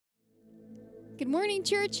Good morning,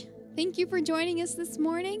 church. Thank you for joining us this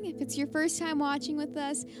morning. If it's your first time watching with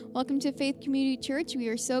us, welcome to Faith Community Church. We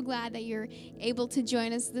are so glad that you're able to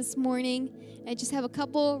join us this morning. I just have a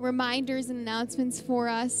couple reminders and announcements for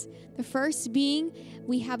us. The first being,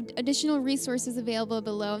 we have additional resources available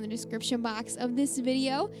below in the description box of this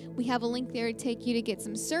video. We have a link there to take you to get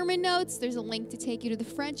some sermon notes. There's a link to take you to the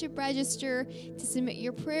friendship register, to submit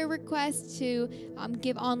your prayer requests, to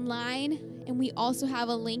give online. And we also have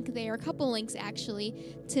a link there, a couple links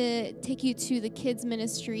actually, to take you to the kids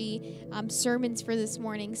ministry sermons for this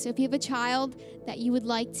morning. So if you have a child that you would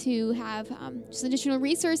like to have just additional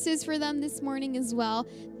resources for them this morning as well,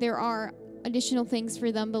 there are additional things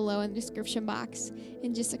for them below in the description box.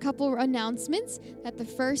 And just a couple announcements. That the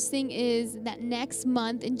first thing is that next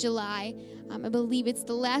month in July, I believe it's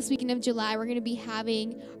the last weekend of July, we're going to be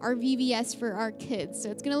having our VBS for our kids. So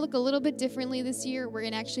it's going to look a little bit differently this year. We're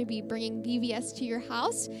going to actually be bringing VBS to your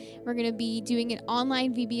house. We're going to be doing an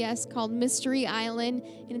online VBS called Mystery Island,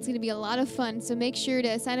 and it's going to be a lot of fun. So make sure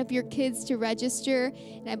to sign up your kids to register.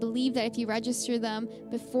 And I believe that if you register them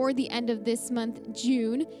before the end of this month,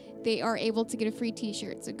 June, they are able to get a free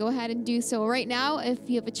t-shirt. So go ahead and do so right now if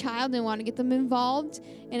you have a child and want to get them involved.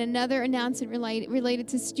 And another announcement related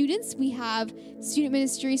to students, we have student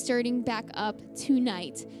ministry starting back up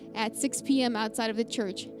tonight at 6 p.m. outside of the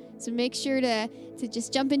church. So make sure to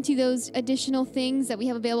just jump into those additional things that we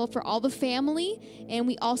have available for all the family. And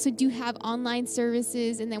we also do have online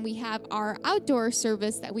services, and then we have our outdoor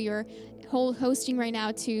service that we are hosting right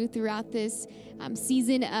now too throughout this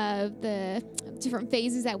season of the different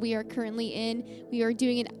phases that we are currently in. We are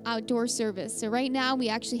doing an outdoor service. So right now we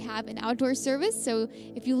actually have an outdoor service. So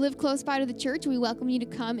if you live close by to the church, we welcome you to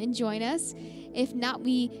come and join us. If not,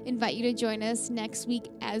 we invite you to join us next week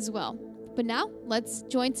as well. But now let's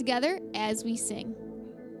join together as we sing.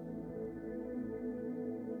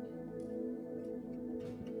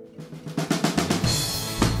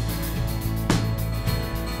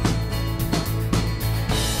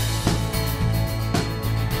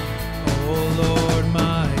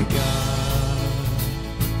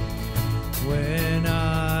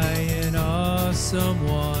 Some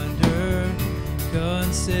wonder,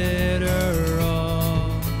 consider all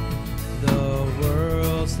the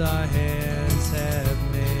worlds thy hands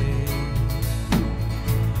have made.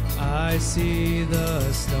 I see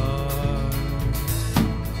the stars,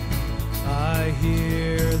 I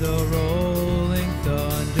hear the rolling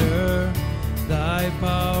thunder, thy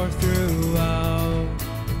power throughout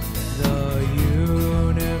the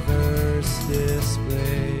universe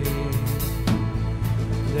displayed.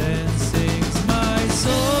 Then sings my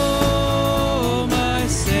soul, my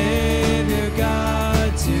Savior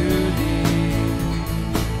God, to thee.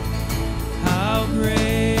 How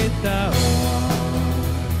great thou art,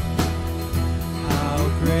 how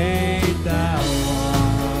great thou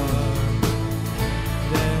art.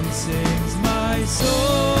 Then sings my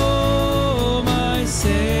soul, my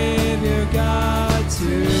Savior God,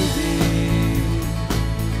 to thee.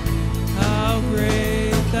 How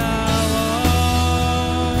great thou art.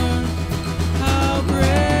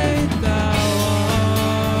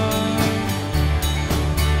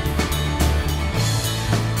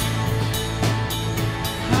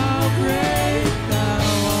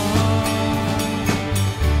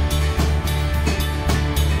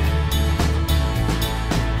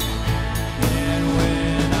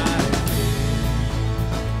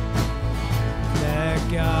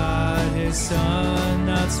 Son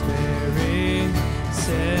not sparing,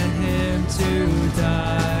 sent him to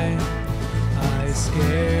die. I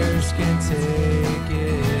scarce can take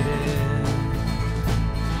it in,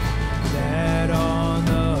 that on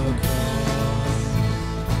the cross,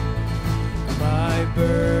 my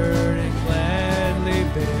burden gladly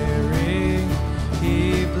bearing,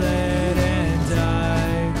 he bled and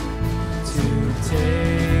died to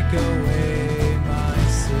take away my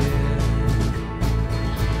sin.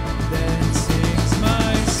 Then sings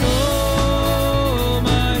my soul,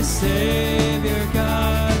 my Savior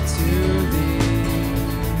God, to thee.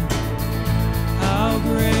 How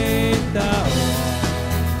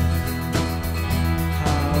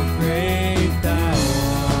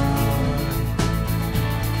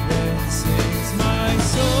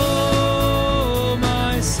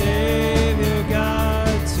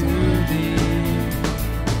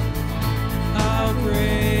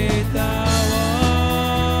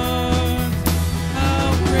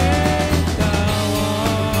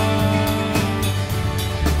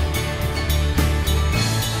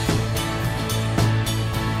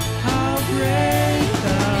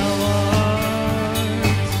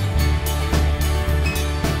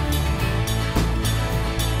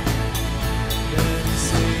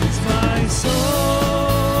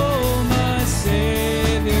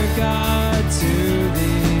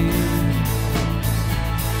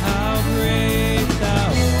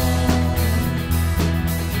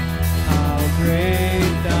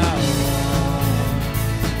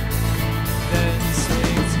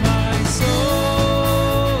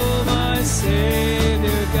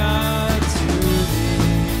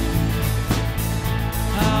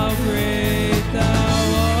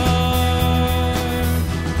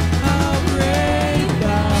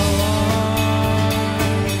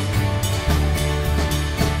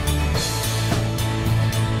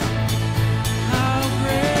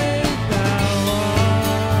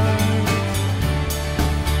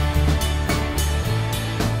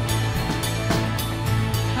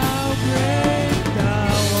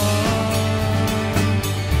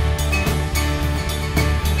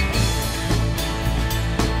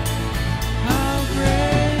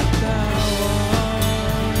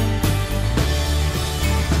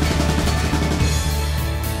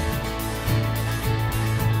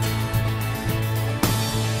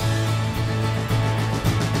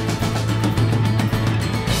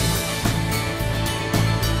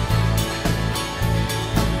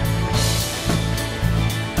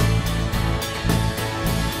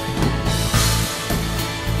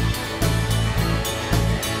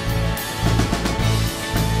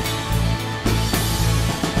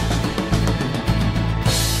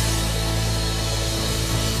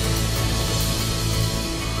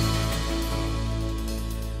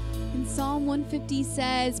 50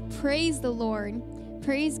 says, praise the Lord.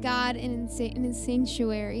 Praise God in his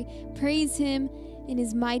sanctuary. Praise him in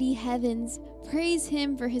his mighty heavens. Praise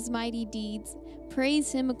him for his mighty deeds. Praise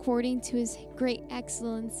him according to his great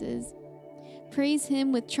excellences. Praise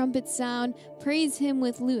him with trumpet sound. Praise him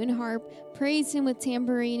with lute and harp. Praise him with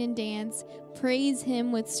tambourine and dance. Praise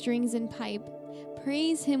him with strings and pipe.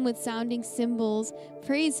 Praise him with sounding cymbals.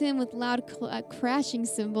 Praise him with loud crashing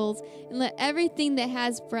cymbals. And let everything that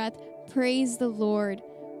has breath praise the Lord.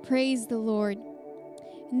 Praise the Lord.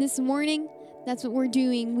 And this morning, that's what we're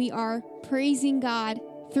doing. We are praising God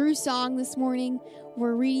through song this morning.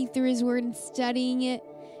 We're reading through his word and studying it.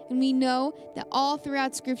 And we know that all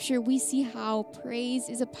throughout Scripture, we see how praise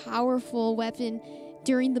is a powerful weapon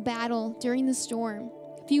during the battle, during the storm.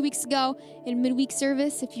 A few weeks ago in midweek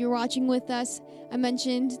service, if you're watching with us, I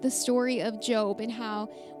mentioned the story of Job and how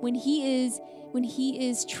when he is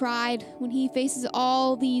tried, when he faces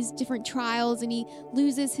all these different trials and he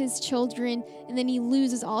loses his children and then he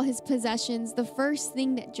loses all his possessions, the first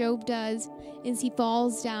thing that Job does is he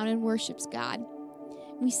falls down and worships God.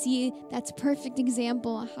 We see that's a perfect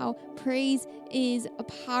example of how praise is a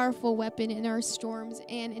powerful weapon in our storms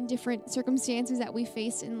and in different circumstances that we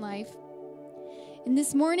face in life. And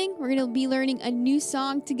this morning, we're going to be learning a new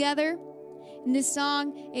song together. In this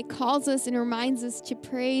song, it calls us and reminds us to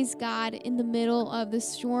praise God in the middle of the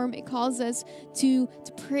storm. It calls us to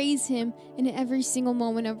praise him in every single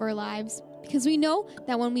moment of our lives. Because we know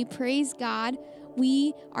that when we praise God,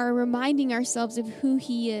 we are reminding ourselves of who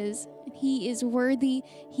he is. He is worthy.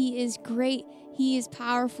 He is great. He is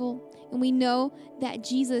powerful. And we know that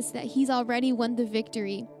Jesus, that he's already won the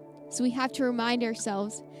victory. So we have to remind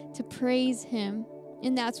ourselves to praise him.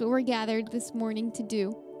 And that's what we're gathered this morning to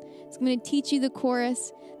do. So I'm going to teach you the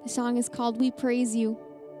chorus. The song is called We Praise You.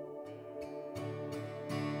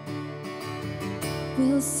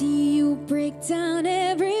 We'll see you break down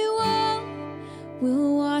every wall.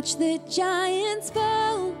 We'll watch the giants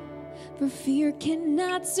fall. For fear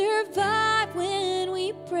cannot survive when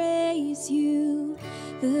we praise you.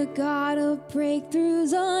 The God of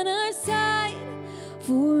breakthroughs on our side.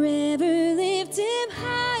 Forever lift him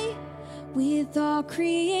high. With all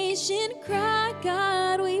creation cry,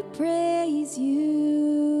 God, we praise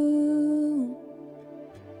you.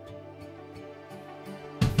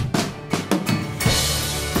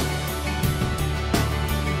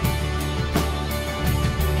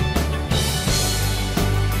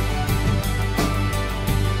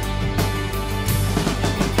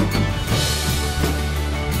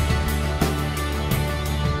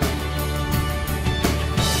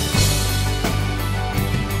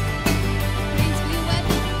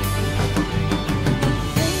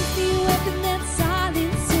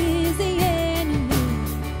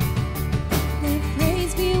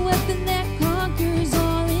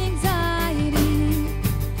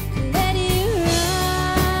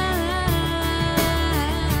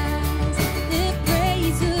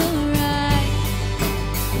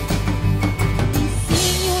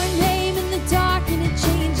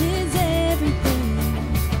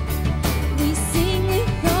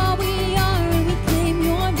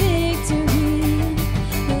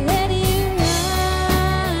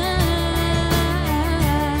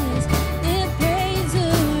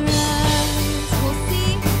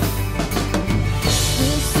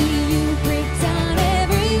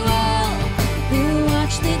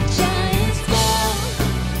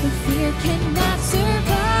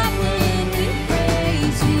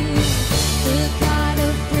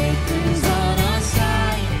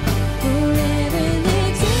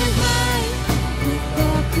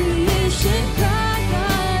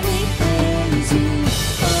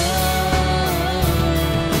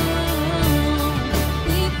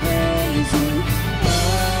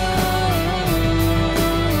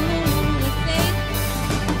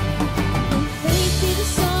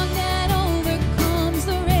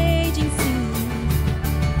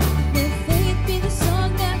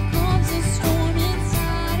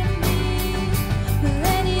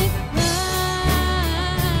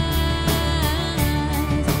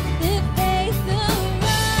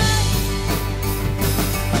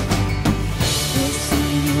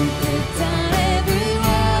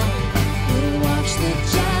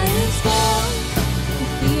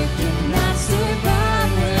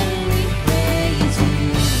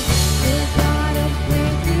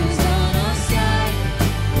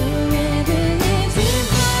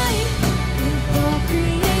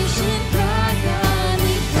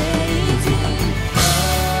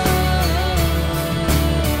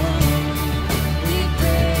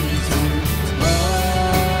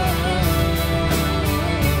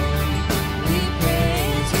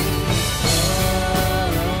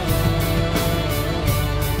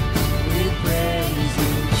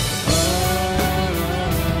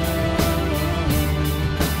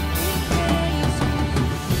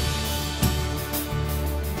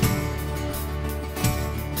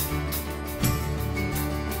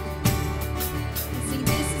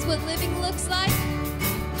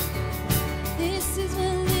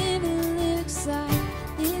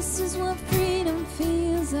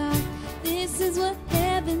 This is what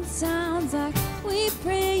heaven sounds like. We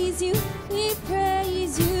praise you, we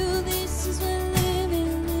praise you. This is what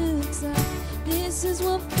living looks like. This is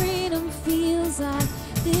what freedom feels like.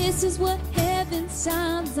 This is what heaven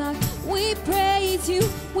sounds like. We praise you,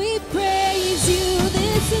 we praise you.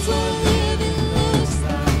 This is what living looks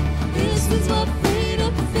like. This is what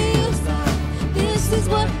freedom feels like. This is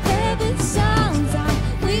what heaven sounds like.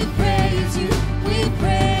 We praise you, we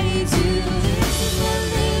praise you. This is what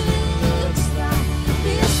living looks like.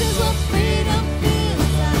 This is what freedom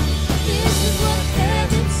feels like. This is what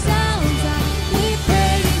heaven sounds like. We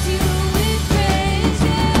praise you, we praise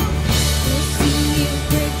you. We'll see you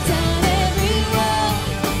break down every wall.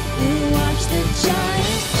 We'll watch the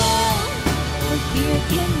giants fall. For fear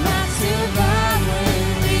cannot survive when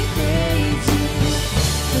we praise you.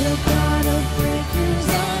 The God of breakthroughs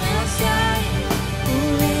on our side,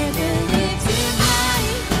 forever lifted high.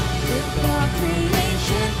 With all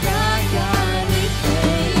creation, God, we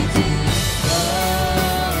praise you. Oh,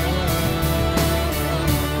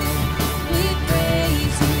 we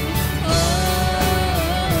praise you. Oh,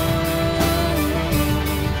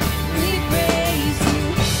 we praise you.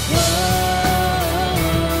 Oh,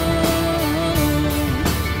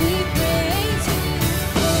 we praise you.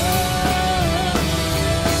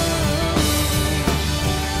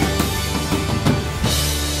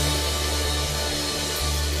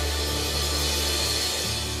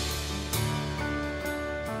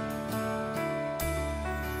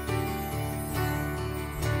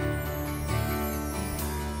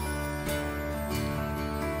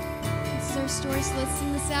 This is our story, so let's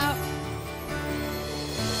sing this out.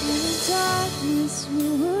 In the darkness we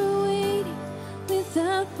were waiting,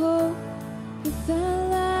 without hope, without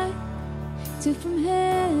light, till from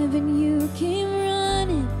heaven you came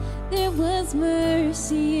running. There was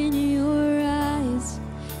mercy in your eyes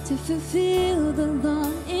to fulfill the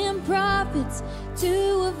law and prophets. To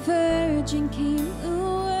a virgin came a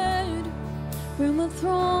word from a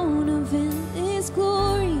throne of endless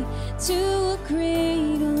glory to a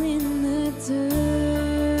cradle in the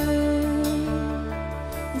dirt.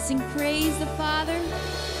 Let's sing praise the Father.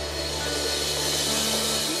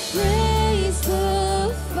 Praise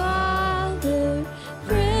the Father.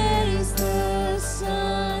 Praise the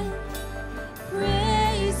Son.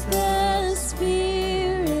 Praise the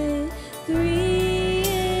Spirit. Three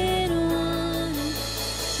in one.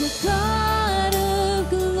 The God of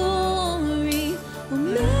glory, oh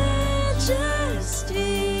majesty.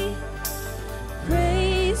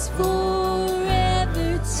 Praise forever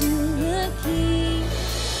to the King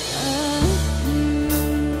of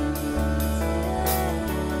Kings.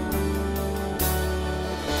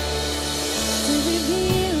 To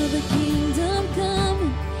reveal the kingdom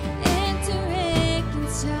coming and to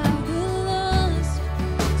reconcile the lost,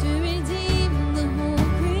 to redeem the whole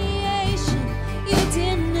creation. You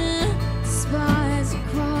did not despise the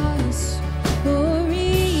cross, or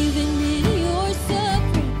even in your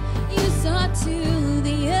suffering, you saw to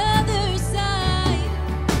the other side,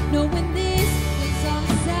 knowing this was our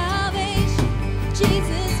salvation.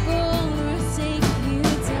 Jesus, for our sake, you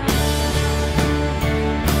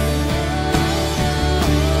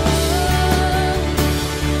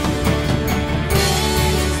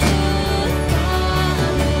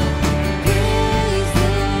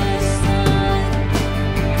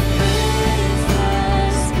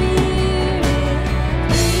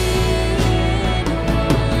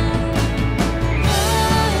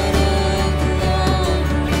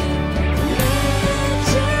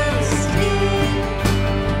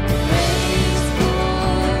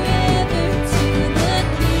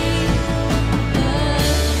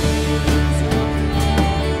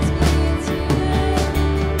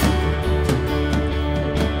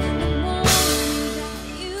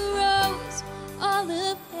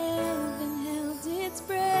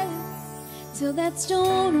till that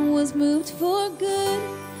stone was moved for good,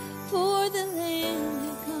 for the Lamb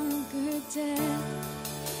had conquered death,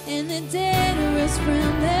 and the dead rose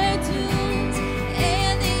from their tombs,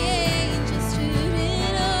 and the angels stood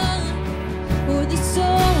in awe, for the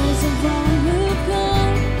souls of all who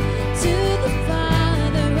come to the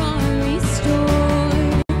Father are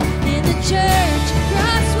restored, and the church of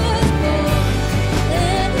Christ was born,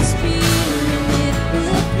 and the Spirit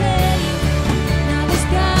will play. Now this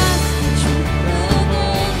gospel truth of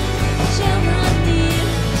all shall not live,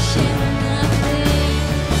 shall not fade.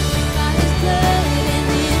 By His blood and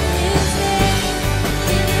in His name,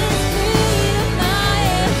 in His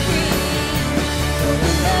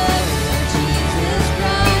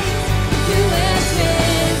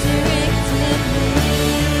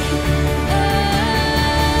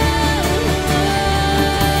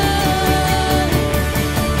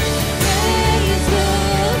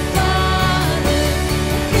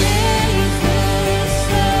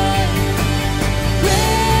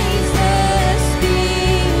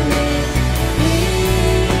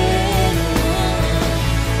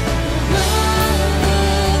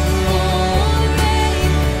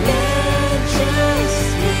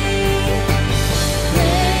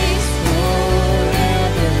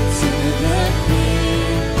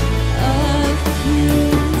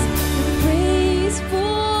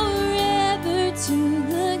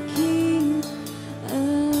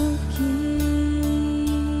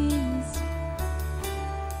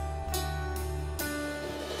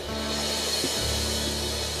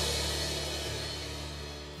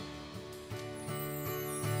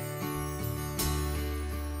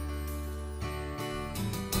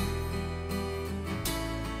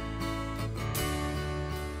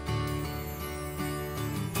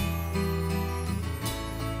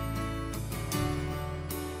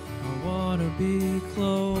be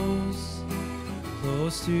close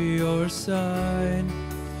to your side.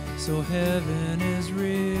 So heaven is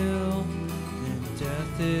real and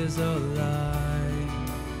death is a lie.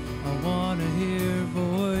 I want to hear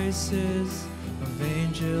voices of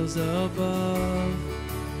angels above,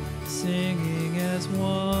 singing as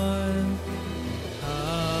one.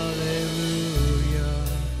 Hallelujah.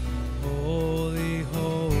 Holy,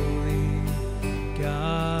 holy,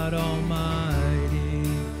 God Almighty,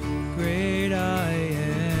 great I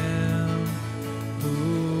am.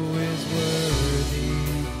 Who is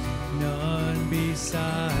worthy? None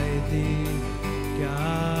beside thee.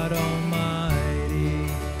 God Almighty,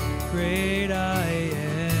 great I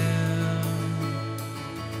am.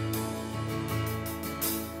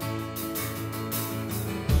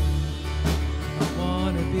 I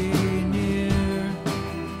want to be near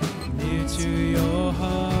to your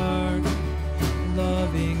heart,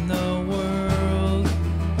 loving the world,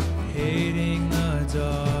 hating the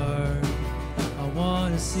dark. I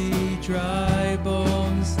want to see dry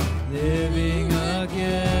bones living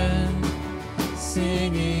again,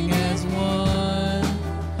 singing as one.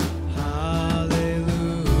 Hallelujah.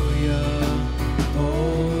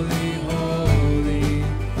 Holy, holy,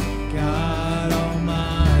 God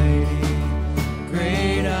Almighty,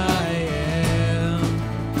 great I am.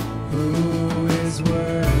 Who is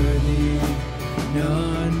worthy?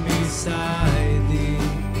 None beside thee.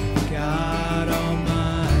 God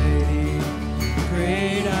Almighty,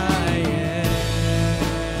 great I am.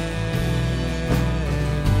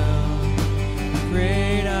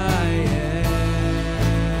 Great I am.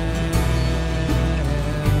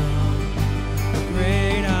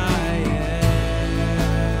 Great I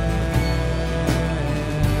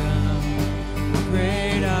am.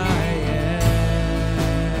 Great I am.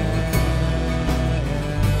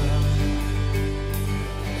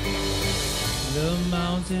 The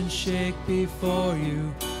mountains shake before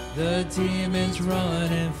you, the demons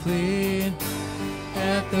run and flee.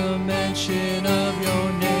 At the mention of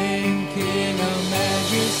your name, King of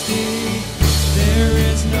Majesty, there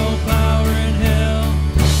is no power in hell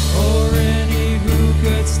or any who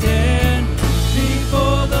could stand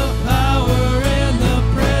before the power and the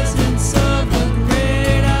presence of the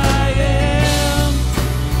great I am.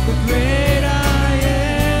 The great I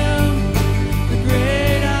am. The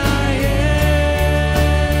great I am.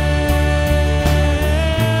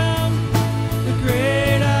 The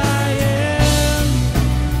great I am.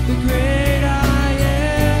 The great I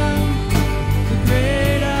am. The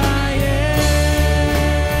great I am.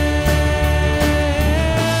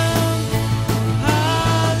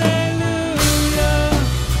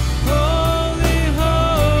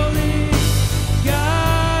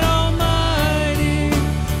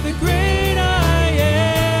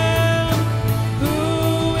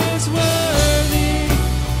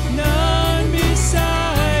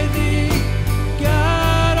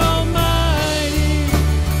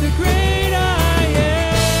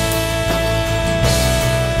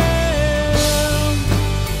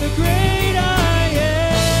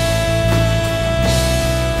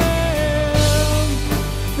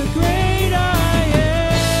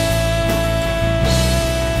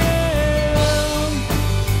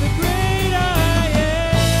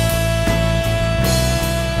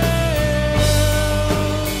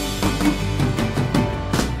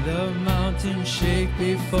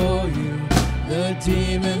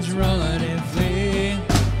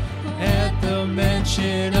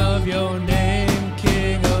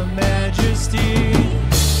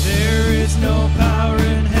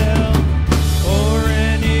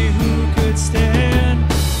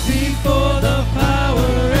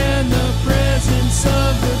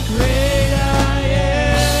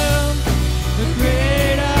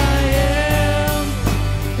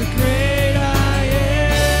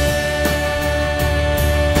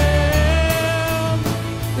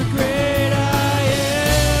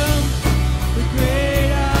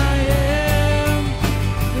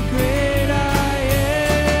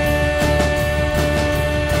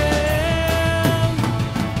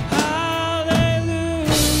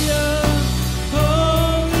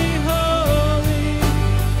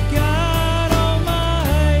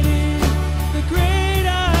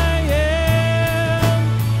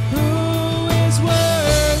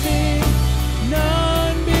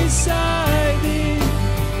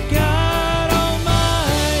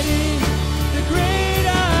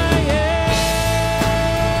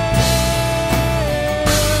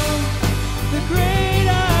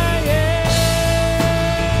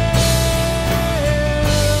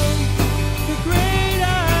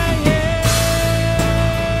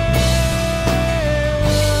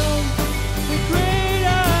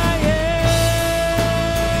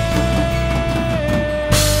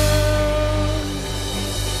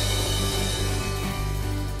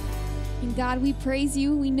 we praise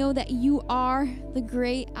you. We know that you are the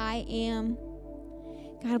great I am.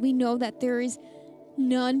 God, we know that there is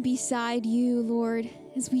none beside you, Lord,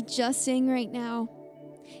 as we just sang right now.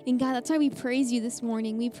 And God, that's why we praise you this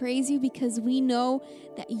morning. We praise you because we know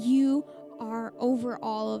that you are over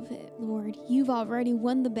all of it, Lord. You've already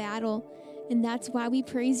won the battle. And that's why we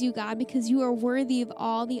praise you, God, because you are worthy of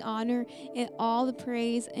all the honor and all the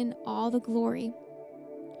praise and all the glory.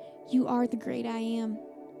 You are the great I am.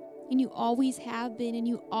 And you always have been and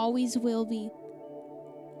you always will be.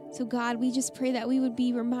 So God, we just pray that we would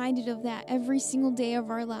be reminded of that every single day of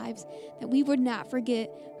our lives, that we would not forget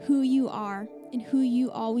who you are and who you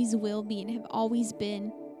always will be and have always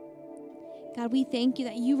been. God, we thank you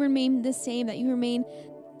that you remain the same, that you remain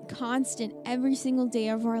constant every single day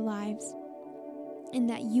of our lives, and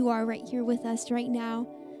that you are right here with us right now,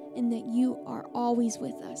 and that you are always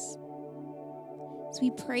with us. So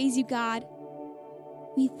we praise you, God.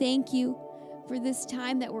 We thank you for this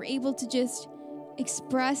time that we're able to just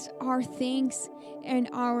express our thanks and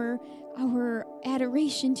our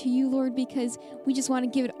adoration to you, Lord, because we just want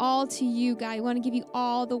to give it all to you, God. We want to give you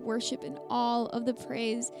all the worship and all of the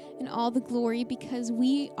praise and all the glory, because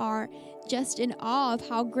we are just in awe of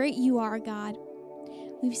how great you are, God.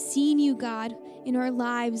 We've seen you, God, in our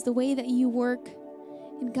lives, the way that you work.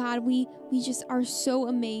 And God, we just are so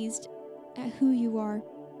amazed at who you are.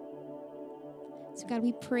 So God,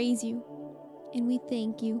 we praise you and we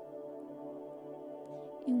thank you.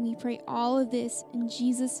 And we pray all of this in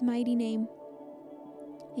Jesus' mighty name.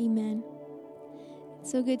 Amen.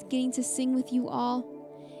 It's so good getting to sing with you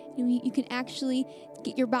all. And you can actually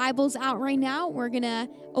get your Bibles out right now. We're going to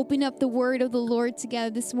open up the word of the Lord together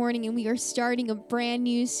this morning, and we are starting a brand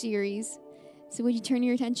new series. So would you turn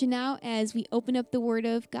your attention now as we open up the word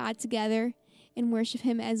of God together and worship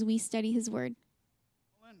him as we study his word.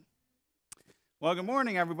 Well, good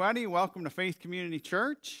morning, everybody. Welcome to Faith Community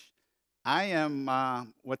Church. I am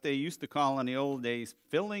what they used to call in the old days,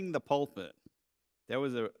 filling the pulpit. That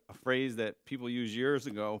was a phrase that people used years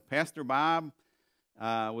ago. Pastor Bob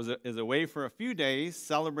is away for a few days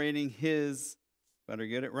celebrating his, better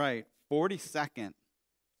get it right, 42nd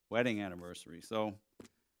wedding anniversary. So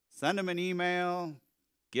send him an email,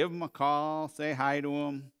 give him a call, say hi to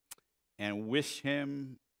him, and wish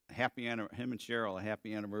him him and Cheryl a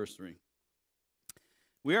happy anniversary.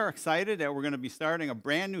 We are excited that we're going to be starting a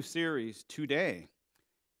brand new series today,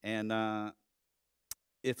 and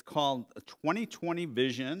it's called 2020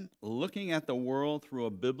 Vision, Looking at the World Through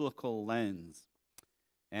a Biblical Lens.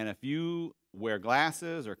 And if you wear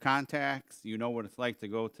glasses or contacts, you know what it's like to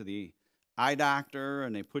go to the eye doctor,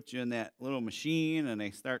 and they put you in that little machine, and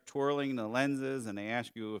they start twirling the lenses, and they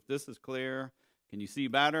ask you if this is clear, can you see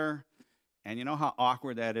better? And you know how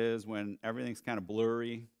awkward that is when everything's kind of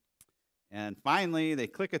blurry. And finally, they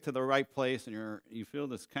click it to the right place, and you feel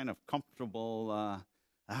this kind of comfortable,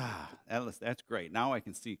 that's great. Now I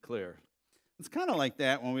can see clear. It's kind of like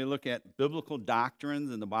that when we look at biblical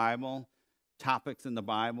doctrines in the Bible, topics in the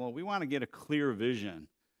Bible. We want to get a clear vision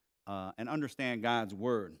and understand God's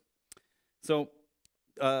Word. So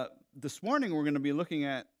this morning, we're going to be looking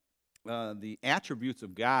at the attributes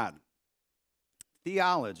of God.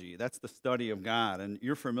 Theology, that's the study of God. And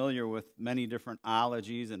you're familiar with many different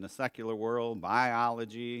ologies in the secular world,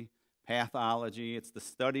 biology, pathology. It's the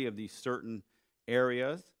study of these certain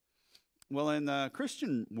areas. Well, in the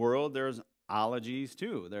Christian world, there's ologies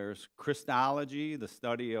too. There's Christology, the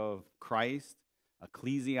study of Christ,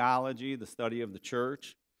 ecclesiology, the study of the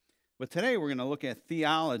church. But today we're going to look at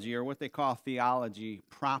theology, or what they call theology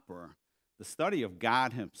proper, the study of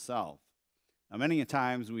God himself. Now, many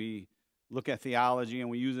times we look at theology and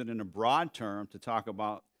we use it in a broad term to talk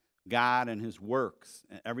about God and his works,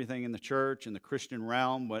 everything in the church and the Christian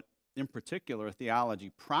realm, but in particular, theology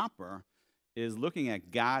proper is looking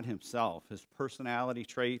at God himself, his personality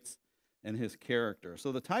traits, and his character.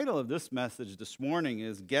 So the title of this message this morning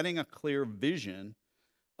is Getting a Clear Vision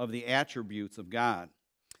of the Attributes of God.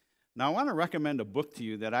 Now, I want to recommend a book to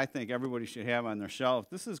you that I think everybody should have on their shelf.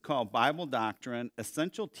 This is called Bible Doctrine,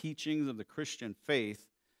 Essential Teachings of the Christian Faith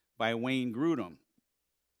by Wayne Grudem.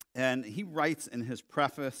 And he writes in his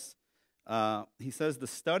preface, he says, the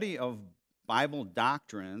study of Bible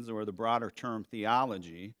doctrines, or the broader term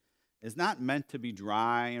theology, is not meant to be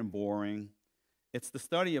dry and boring. It's the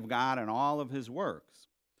study of God and all of his works.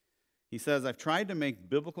 He says, I've tried to make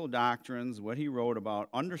biblical doctrines, what he wrote about,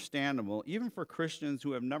 understandable, even for Christians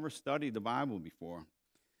who have never studied the Bible before.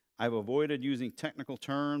 I've avoided using technical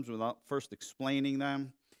terms without first explaining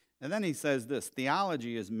them. And then he says this,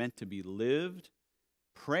 theology is meant to be lived,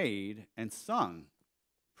 prayed, and sung.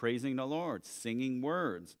 Praising the Lord, singing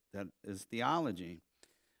words, that is theology.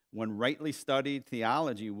 when rightly studied,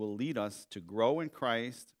 theology will lead us to grow in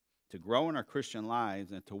Christ, to grow in our Christian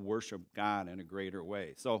lives, and to worship God in a greater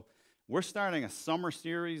way. So we're starting a summer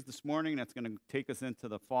series this morning that's going to take us into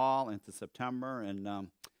the fall, into September, and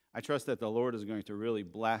I trust that the Lord is going to really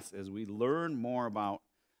bless as we learn more about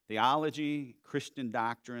theology, Christian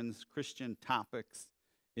doctrines, Christian topics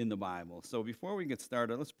in the Bible. So before we get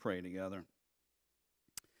started, let's pray together.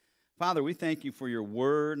 Father, we thank you for your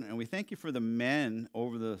word, and we thank you for the men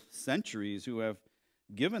over the centuries who have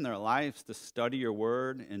given their lives to study your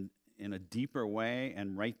word in a deeper way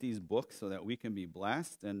and write these books so that we can be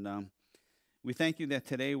blessed. And we thank you that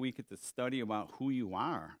today we get to study about who you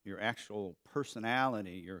are, your actual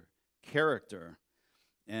personality, your character.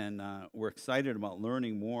 And we're excited about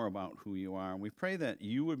learning more about who you are. And we pray that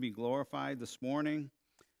you would be glorified this morning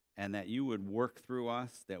and that you would work through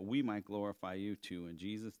us, that we might glorify you too. In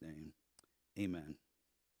Jesus' name, amen.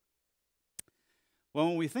 Well,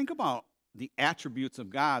 when we think about the attributes of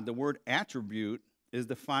God, the word attribute is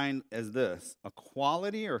defined as this: a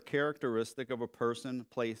quality or characteristic of a person,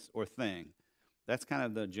 place, or thing. That's kind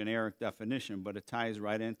of the generic definition, but it ties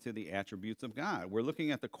right into the attributes of God. We're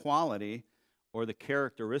looking at the quality or the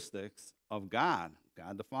characteristics of God,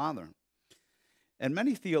 God the Father. And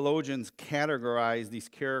many theologians categorize these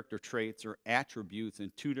character traits or attributes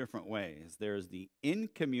in two different ways. There's the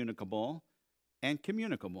incommunicable and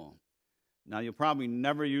communicable. Now, you'll probably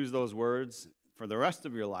never use those words for the rest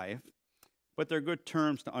of your life, but they're good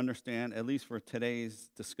terms to understand, at least for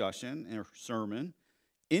today's discussion or sermon.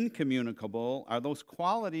 Incommunicable are those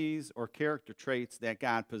qualities or character traits that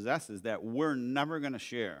God possesses that we're never going to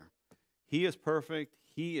share. He is perfect.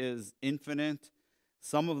 He is infinite.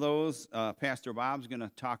 Some of those Pastor Bob's going to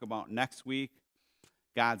talk about next week.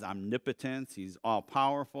 God's omnipotence. He's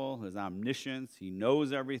all-powerful. His omniscience. He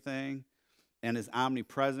knows everything. And his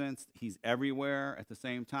omnipresence. He's everywhere at the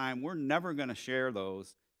same time. We're never going to share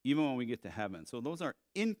those, even when we get to heaven. So those are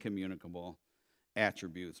incommunicable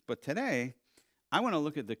attributes. But today, I want to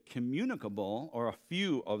look at the communicable, or a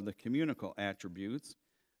few of the communicable attributes.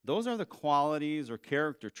 Those are the qualities or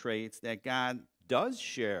character traits that God does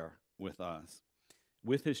share with us,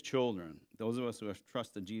 with his children, those of us who have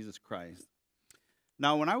trusted Jesus Christ.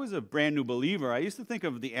 Now, when I was a brand new believer, I used to think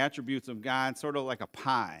of the attributes of God sort of like a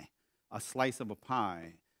pie, a slice of a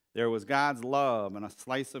pie. There was God's love and a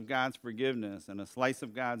slice of God's forgiveness and a slice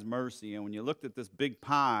of God's mercy. And when you looked at this big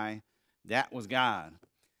pie, that was God.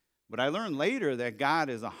 But I learned later that God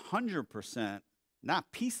is 100%,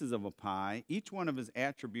 not pieces of a pie. Each one of his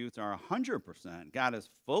attributes are 100%. God is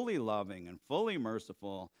fully loving and fully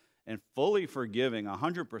merciful and fully forgiving,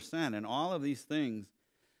 100%. And all of these things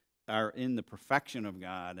are in the perfection of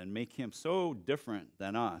God and make him so different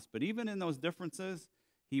than us. But even in those differences,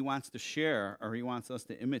 he wants to share, or he wants us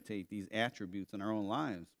to imitate these attributes in our own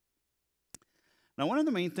lives. Now, one of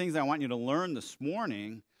the main things I want you to learn this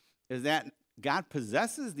morning is that God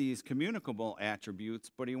possesses these communicable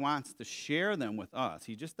attributes, but he wants to share them with us.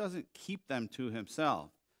 He just doesn't keep them to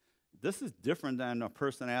himself. This is different than the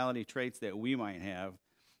personality traits that we might have.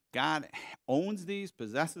 God owns these,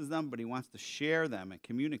 possesses them, but he wants to share them and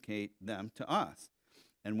communicate them to us.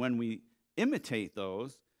 And when we imitate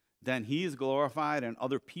those, then he is glorified and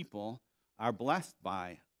other people are blessed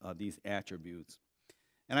by these attributes.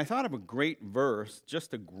 And I thought of a great verse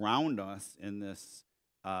just to ground us in this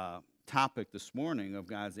topic this morning of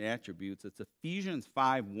God's attributes. It's Ephesians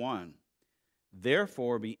 5:1.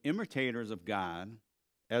 Therefore, be imitators of God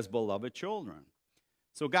as beloved children.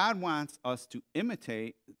 So God wants us to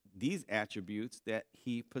imitate these attributes that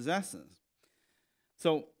he possesses.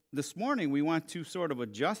 So this morning, we want to sort of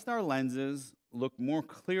adjust our lenses, look more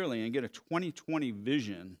clearly, and get a 2020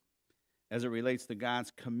 vision as it relates to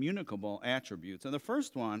God's communicable attributes. And the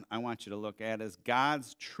first one I want you to look at is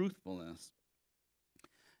God's truthfulness.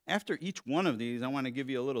 After each one of these, I want to give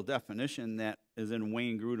you a little definition that is in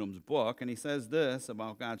Wayne Grudem's book, and he says this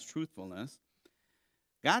about God's truthfulness.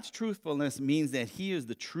 God's truthfulness means that he is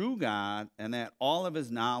the true God and that all of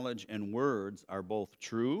his knowledge and words are both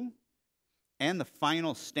true and the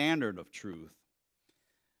final standard of truth.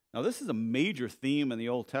 Now, this is a major theme in the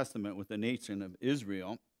Old Testament with the nation of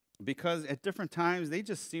Israel because at different times they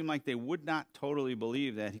just seemed like they would not totally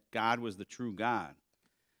believe that God was the true God.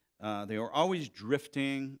 They were always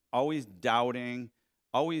drifting, always doubting,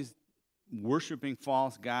 always worshiping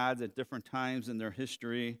false gods at different times in their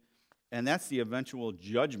history. And that's the eventual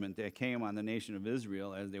judgment that came on the nation of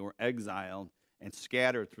Israel as they were exiled and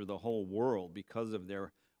scattered through the whole world because of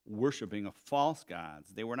their worshiping of false gods.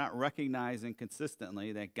 They were not recognizing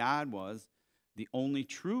consistently that God was the only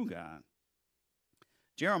true God.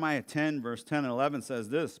 Jeremiah 10, verse 10 and 11 says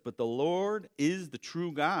this, "But the Lord is the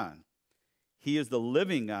true God. He is the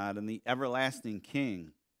living God and the everlasting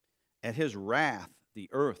King. At his wrath, the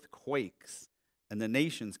earth quakes, and the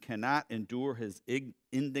nations cannot endure his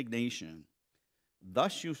indignation.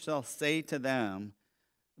 Thus you shall say to them,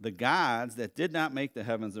 the gods that did not make the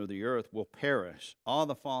heavens or the earth will perish. All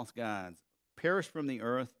the false gods perish from the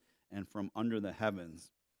earth and from under the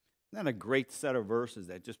heavens." Isn't that a great set of verses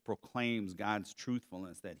that just proclaims God's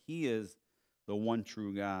truthfulness, that he is the one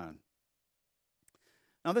true God?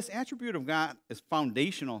 Now, this attribute of God is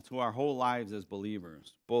foundational to our whole lives as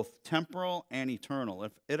believers, both temporal and eternal.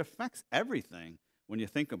 It affects everything when you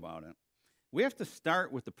think about it. We have to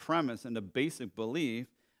start with the premise and the basic belief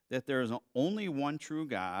that there is only one true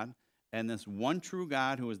God, and this one true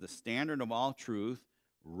God, who is the standard of all truth,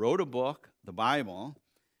 wrote a book, the Bible,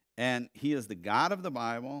 and he is the God of the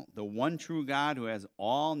Bible, the one true God who has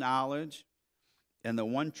all knowledge, and the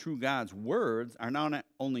one true God's words are not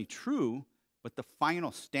only true, but the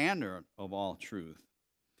final standard of all truth.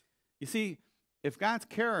 You see, if God's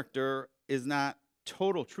character is not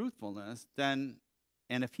total truthfulness, and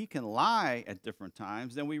if he can lie at different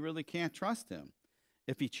times, then we really can't trust him.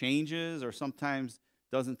 If he changes or sometimes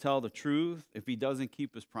doesn't tell the truth, if he doesn't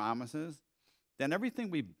keep his promises, then everything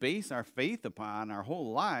we base our faith upon, our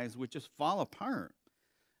whole lives, would just fall apart.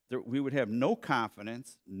 We would have no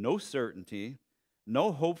confidence, no certainty,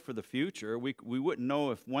 no hope for the future. We wouldn't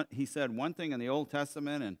know if he said one thing in the Old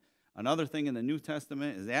Testament and another thing in the New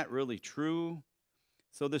Testament. Is that really true?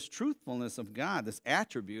 So this truthfulness of God, this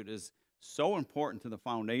attribute, is so important to the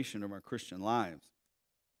foundation of our Christian lives.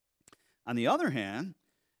 On the other hand,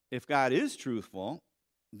 if God is truthful,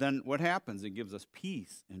 then what happens? It gives us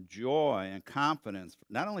peace and joy and confidence,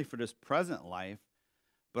 not only for this present life,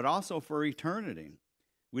 but also for eternity.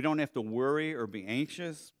 We don't have to worry or be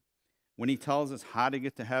anxious. When he tells us how to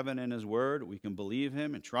get to heaven in his word, we can believe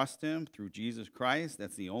him and trust him through Jesus Christ.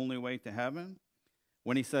 That's the only way to heaven.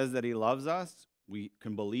 When he says that he loves us, we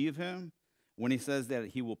can believe him. When he says that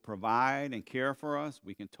he will provide and care for us,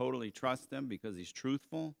 we can totally trust him because he's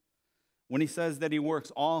truthful. When he says that he works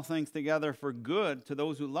all things together for good to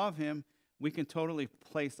those who love him, we can totally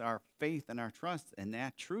place our faith and our trust in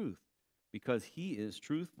that truth because he is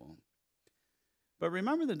truthful. But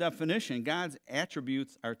remember the definition. God's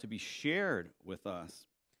attributes are to be shared with us.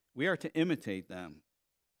 We are to imitate them.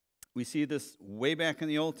 We see this way back in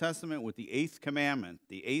the Old Testament with the 8th commandment,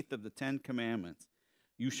 the 8th of the 10 commandments.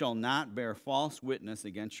 You shall not bear false witness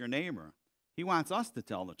against your neighbor. He wants us to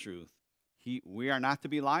tell the truth. We are not to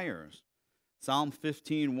be liars. Psalm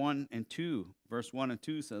 15, 1 and 2, verse 1 and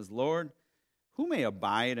 2 says, Lord, who may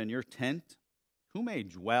abide in your tent? Who may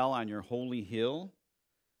dwell on your holy hill?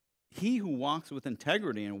 He who walks with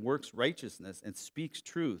integrity and works righteousness and speaks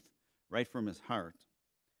truth right from his heart.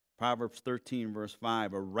 Proverbs 13, verse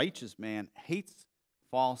 5, a righteous man hates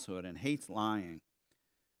falsehood and hates lying.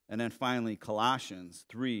 And then finally, Colossians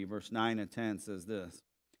 3, verse 9 and 10 says this,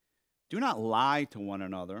 do not lie to one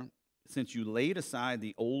another, since you laid aside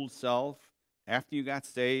the old self. After you got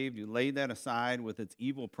saved, you laid that aside with its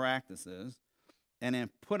evil practices, and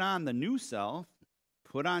then put on the new self,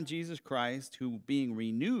 put on Jesus Christ, who being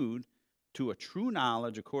renewed to a true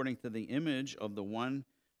knowledge according to the image of the one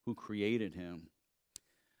who created him.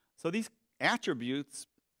 So these attributes,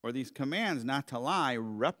 or these commands not to lie,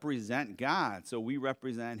 represent God. So we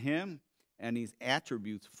represent him, and these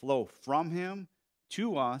attributes flow from him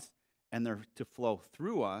to us, and they're to flow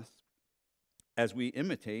through us as we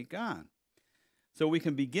imitate God. So we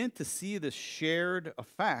can begin to see the shared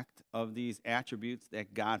effect of these attributes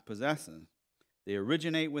that God possesses. They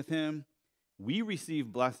originate with him, we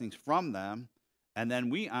receive blessings from them, and then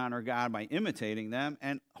we honor God by imitating them,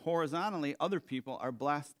 and horizontally, other people are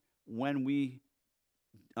blessed when we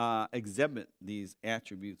exhibit these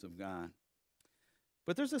attributes of God.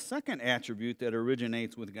 But there's a second attribute that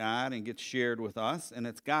originates with God and gets shared with us, and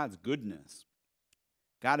it's God's goodness.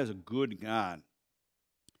 God is a good God.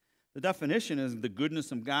 The definition is the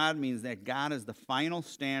goodness of God means that God is the final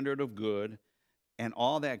standard of good, and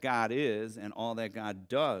all that God is and all that God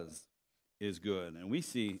does is good. And we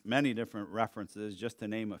see many different references, just to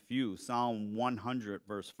name a few. Psalm 100,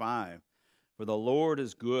 verse 5, for the Lord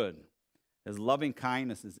is good. His loving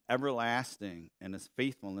kindness is everlasting, and his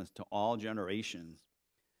faithfulness to all generations.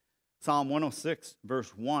 Psalm 106,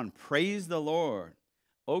 verse 1, praise the Lord.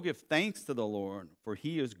 Oh, give thanks to the Lord, for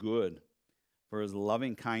he is good. For his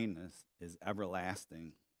loving kindness is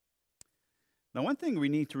everlasting. Now, one thing we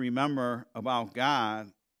need to remember about God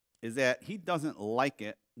is that he doesn't like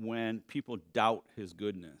it when people doubt his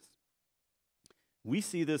goodness. We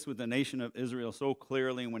see this with the nation of Israel so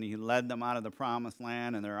clearly when he led them out of the promised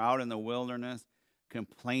land and they're out in the wilderness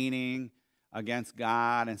complaining against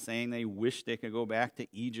God and saying they wish they could go back to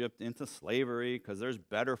Egypt into slavery because there's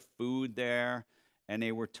better food there. And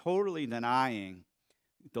they were totally denying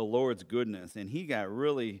the Lord's goodness. And he got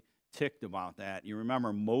really ticked about that. You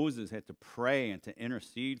remember Moses had to pray and to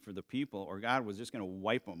intercede for the people or God was just going to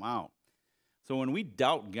wipe them out. So when we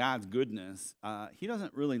doubt God's goodness, he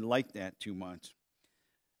doesn't really like that too much.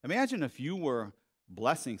 Imagine if you were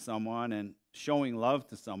blessing someone and showing love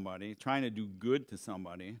to somebody, trying to do good to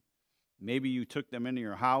somebody. Maybe you took them into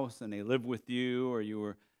your house and they live with you, or you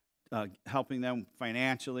were helping them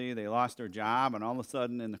financially. They lost their job, and all of a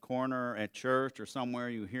sudden in the corner at church or somewhere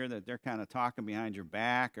you hear that they're kind of talking behind your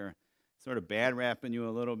back or sort of bad rapping you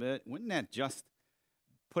a little bit. Wouldn't that just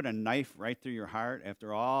put a knife right through your heart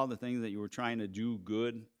after all the things that you were trying to do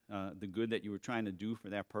good, the good that you were trying to do for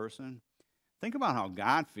that person? Think about how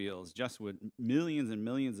God feels just with millions and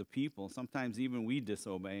millions of people. Sometimes even we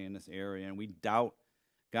disobey in this area and we doubt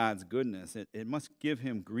God's goodness. It must give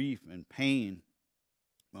him grief and pain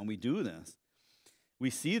when we do this.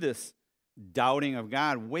 We see this doubting of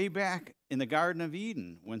God way back in the Garden of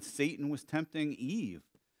Eden when Satan was tempting Eve.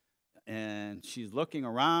 And she's looking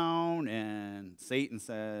around and Satan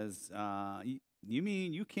says, you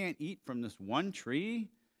mean you can't eat from this one tree?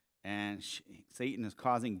 And Satan is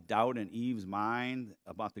causing doubt in Eve's mind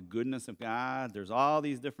about the goodness of God. There's all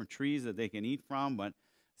these different trees that they can eat from, but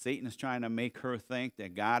Satan is trying to make her think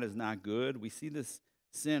that God is not good. We see this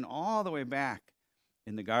sin all the way back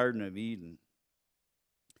in the Garden of Eden.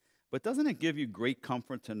 But doesn't it give you great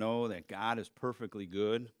comfort to know that God is perfectly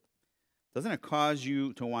good? Doesn't it cause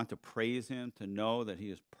you to want to praise him, to know that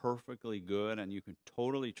he is perfectly good and you can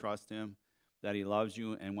totally trust him, that he loves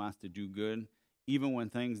you and wants to do good, even when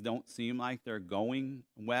things don't seem like they're going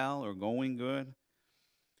well or going good?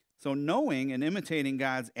 So knowing and imitating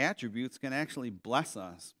God's attributes can actually bless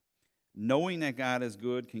us. Knowing that God is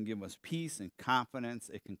good can give us peace and confidence.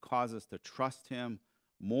 It can cause us to trust him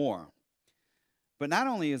more. But not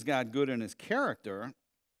only is God good in his character,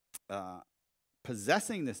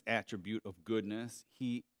 possessing this attribute of goodness,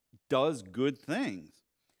 he does good things,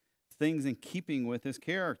 things in keeping with his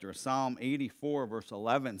character. Psalm 84, verse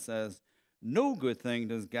 11 says, "No good thing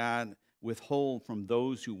does God withhold from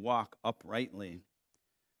those who walk uprightly."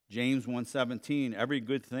 James 1:17, "Every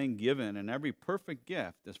good thing given and every perfect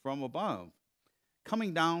gift is from above,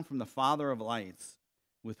 coming down from the Father of lights,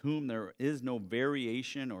 with whom there is no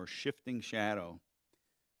variation or shifting shadow."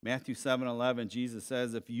 Matthew 7:11, Jesus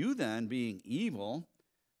says, "If you then, being evil,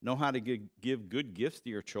 know how to give good gifts to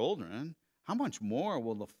your children, how much more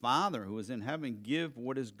will the Father who is in heaven give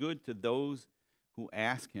what is good to those who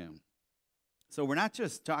ask him?" So we're not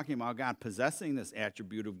just talking about God possessing this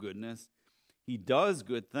attribute of goodness. He does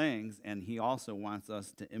good things, and he also wants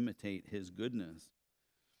us to imitate his goodness.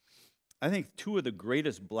 I think two of the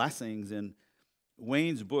greatest blessings in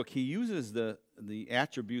Wayne's book, he uses the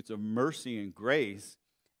attributes of mercy and grace,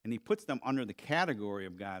 and he puts them under the category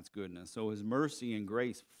of God's goodness. So his mercy and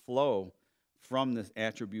grace flow from this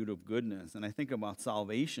attribute of goodness. And I think about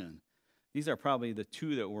salvation. These are probably the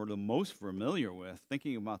two that we're the most familiar with,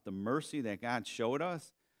 thinking about the mercy that God showed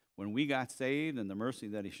us when we got saved and the mercy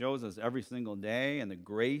that he shows us every single day, and the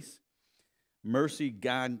grace. Mercy,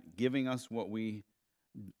 God giving us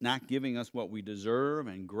not giving us what we deserve,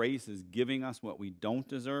 and grace is giving us what we don't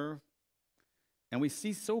deserve. And we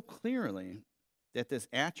see so clearly that this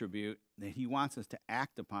attribute, that he wants us to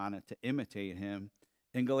act upon it, to imitate him.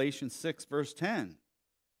 In Galatians 6, verse 10,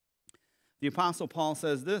 the Apostle Paul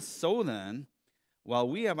says this, "So then, while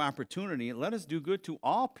we have opportunity, let us do good to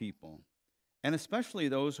all people, and especially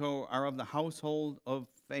those who are of the household of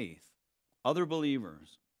faith," other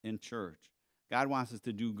believers in church. God wants us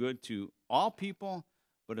to do good to all people,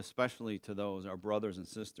 but especially to those, our brothers and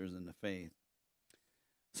sisters in the faith.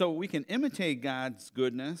 So we can imitate God's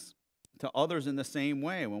goodness to others in the same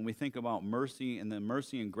way. When we think about mercy and the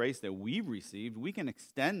mercy and grace that we've received, we can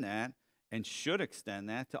extend that and should extend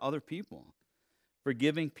that to other people.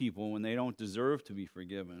 Forgiving people when they don't deserve to be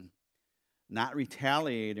forgiven. Not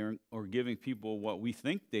retaliating or giving people what we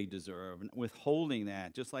think they deserve, and withholding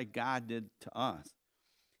that, just like God did to us.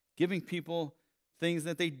 Giving people things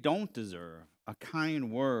that they don't deserve, a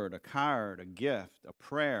kind word, a card, a gift, a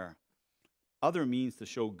prayer, other means to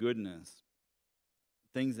show goodness,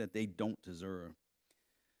 things that they don't deserve.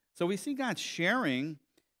 So we see God sharing,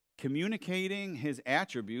 communicating his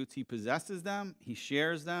attributes. He possesses them, he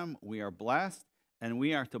shares them, we are blessed, and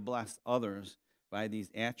we are to bless others by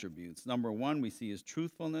these attributes. Number one, we see his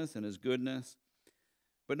truthfulness and his goodness.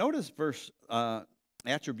 But notice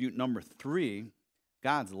attribute number 3,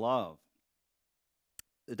 God's love.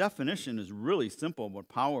 The definition is really simple but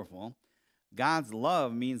powerful. God's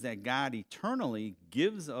love means that God eternally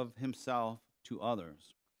gives of himself to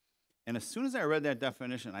others. And as soon as I read that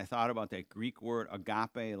definition, I thought about that Greek word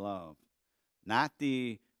agape love, not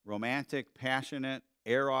the romantic, passionate,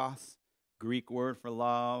 eros Greek word for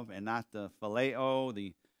love, and not the phileo,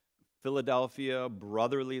 the Philadelphia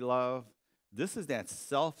brotherly love. This is that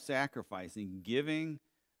self-sacrificing, giving,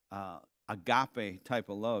 agape type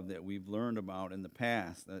of love that we've learned about in the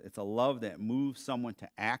past. It's a love that moves someone to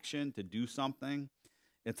action, to do something.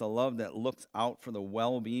 It's a love that looks out for the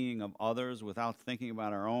well-being of others without thinking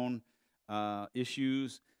about our own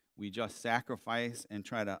issues. We just sacrifice and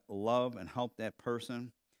try to love and help that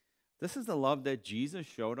person. This is the love that Jesus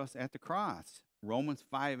showed us at the cross. Romans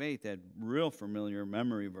 5:8, that real familiar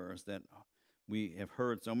memory verse that we have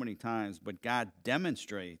heard so many times. But God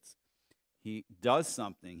demonstrates. He does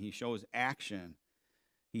something. He shows action.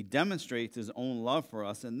 He demonstrates his own love for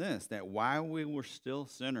us in this, that while we were still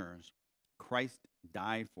sinners, Christ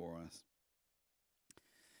died for us.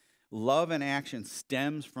 Love and action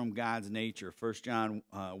stems from God's nature. 1 John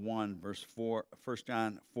 4,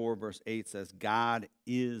 verse 8 says, God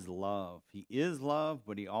is love. He is love,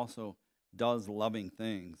 but he also does loving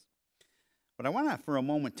things. But I want to, for a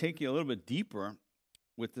moment, take you a little bit deeper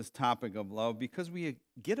with this topic of love, because we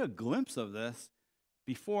get a glimpse of this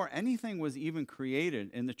before anything was even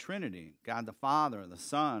created in the Trinity. God the Father, the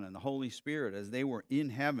Son, and the Holy Spirit, as they were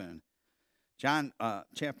in heaven. John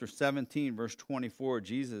chapter 17, verse 24,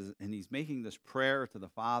 Jesus, and he's making this prayer to the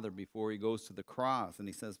Father before he goes to the cross. And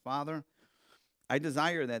he says, Father, I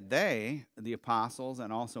desire that they, the apostles,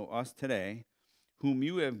 and also us today, whom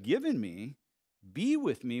you have given me, be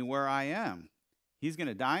with me where I am. He's going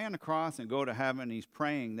to die on the cross and go to heaven. He's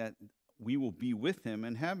praying that we will be with him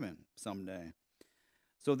in heaven someday,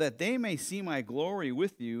 so that they may see my glory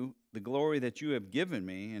with you, the glory that you have given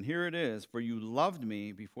me. And here it is, for you loved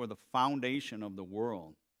me before the foundation of the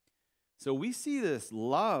world. So we see this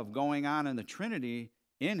love going on in the Trinity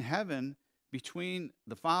in heaven between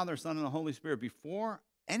the Father, Son, and the Holy Spirit before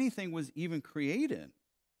anything was even created.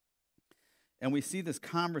 And we see this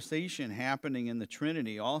conversation happening in the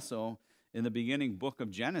Trinity also in the beginning book of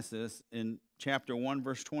Genesis in chapter 1,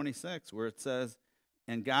 verse 26, where it says,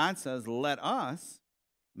 and God says, let us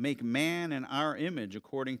make man in our image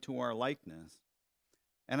according to our likeness.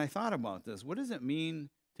 And I thought about this. What does it mean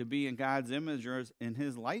to be in God's image or in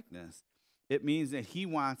his likeness? It means that he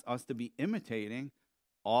wants us to be imitating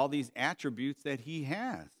all these attributes that he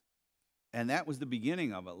has. And that was the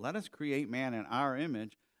beginning of it. Let us create man in our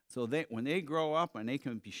image so that when they grow up and they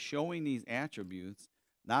can be showing these attributes,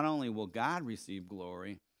 not only will God receive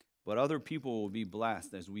glory, but other people will be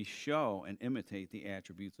blessed as we show and imitate the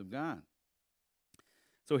attributes of God.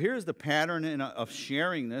 So here's the pattern of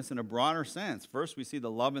sharing this in a broader sense. First, we see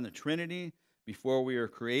the love in the Trinity before we are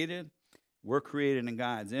created. We're created in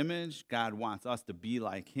God's image. God wants us to be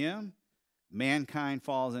like him. Mankind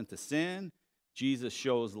falls into sin. Jesus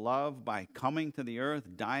shows love by coming to the earth,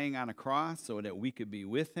 dying on a cross so that we could be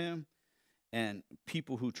with him. And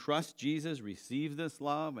people who trust Jesus receive this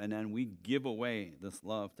love, and then we give away this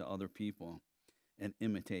love to other people and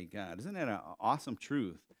imitate God. Isn't that an awesome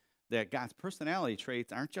truth? That God's personality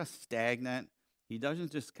traits aren't just stagnant. He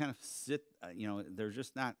doesn't just kind of sit, they're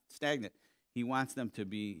just not stagnant. He wants them to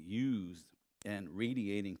be used and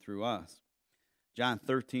radiating through us. John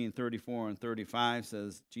 13, 34 and 35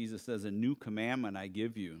 says, Jesus says, a new commandment I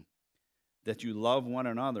give you, that you love one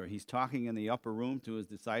another. He's talking in the upper room to his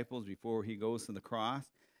disciples before he goes to the cross.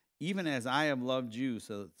 Even as I have loved you,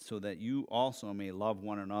 so that you also may love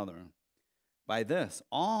one another. By this,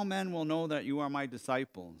 all men will know that you are my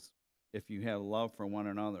disciples, if you have love for one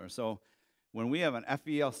another. So when we have an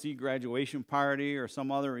FELC graduation party or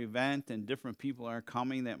some other event and different people are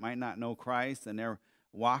coming that might not know Christ and they're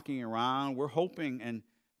walking around, we're hoping and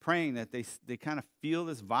praying that they kind of feel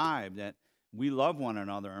this vibe that we love one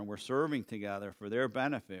another and we're serving together for their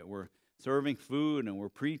benefit. We're serving food and we're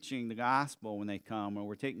preaching the gospel when they come, or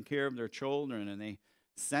we're taking care of their children and they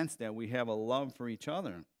sense that we have a love for each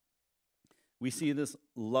other. We see this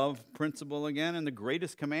love principle again in the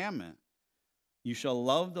greatest commandment. You shall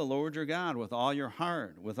love the Lord your God with all your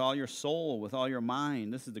heart, with all your soul, with all your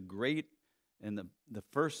mind. This is the great and the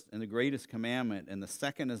first and the greatest commandment, and the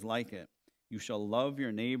second is like it. You shall love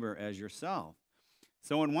your neighbor as yourself.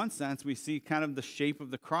 So in one sense, we see kind of the shape of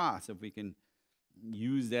the cross, if we can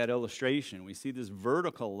use that illustration. We see this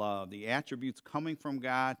vertical love, the attributes coming from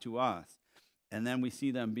God to us, and then we see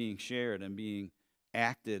them being shared and being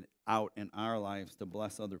acted out in our lives to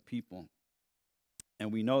bless other people.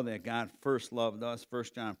 And we know that God first loved us,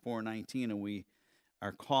 1 John 4:19, and we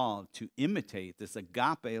are called to imitate this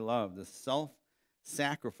agape love, this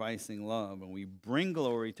self-sacrificing love, and we bring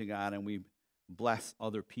glory to God and we bless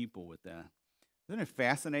other people with that. Isn't it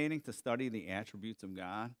fascinating to study the attributes of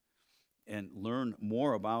God and learn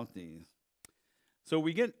more about these? So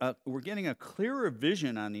we're getting a clearer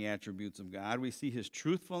vision on the attributes of God. We see his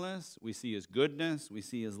truthfulness, we see his goodness, we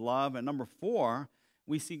see his love, and number 4,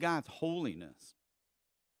 we see God's holiness.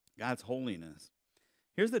 God's holiness.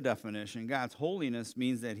 Here's the definition. God's holiness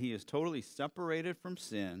means that he is totally separated from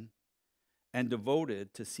sin and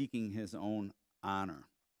devoted to seeking his own honor.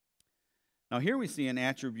 Now here we see an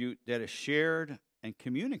attribute that is shared and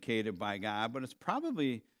communicated by God, but it's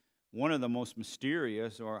probably one of the most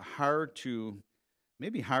mysterious or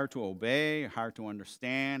maybe hard to obey, hard to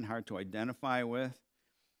understand, hard to identify with.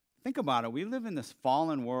 Think about it. We live in this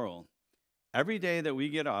fallen world. Every day that we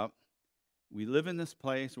get up, we live in this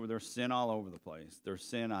place where there's sin all over the place. There's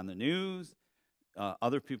sin on the news.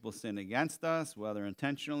 Other people sin against us, whether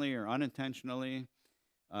intentionally or unintentionally.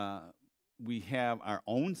 We have our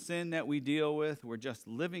own sin that we deal with. We're just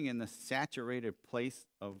living in this saturated place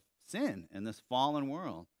of sin in this fallen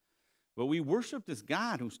world. But we worship this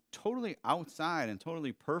God who's totally outside and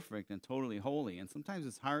totally perfect and totally holy. And sometimes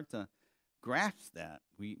it's hard to grasp that.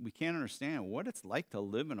 We can't understand what it's like to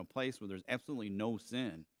live in a place where there's absolutely no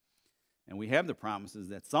sin. And we have the promises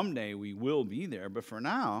that someday we will be there. But for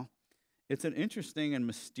now, it's an interesting and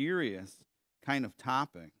mysterious kind of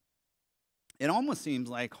topic. It almost seems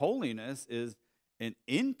like holiness is an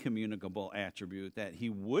incommunicable attribute that he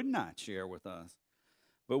would not share with us.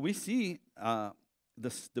 But we see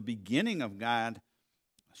the beginning of God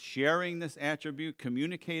sharing this attribute,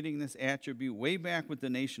 communicating this attribute way back with the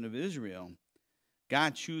nation of Israel.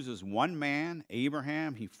 God chooses one man,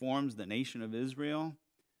 Abraham. He forms the nation of Israel.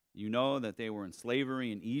 You know that they were in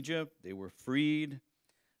slavery in Egypt. They were freed.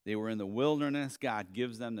 They were in the wilderness. God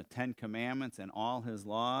gives them the 10 Commandments and all his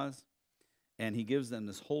laws. And he gives them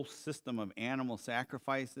this whole system of animal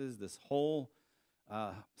sacrifices, this whole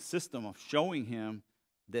system of showing him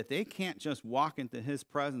that they can't just walk into his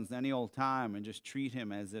presence any old time and just treat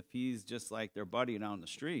him as if he's just like their buddy down the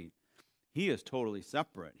street. He is totally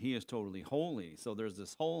separate. He is totally holy. So there's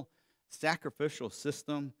this whole sacrificial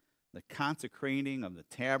system, the consecrating of the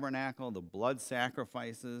tabernacle, the blood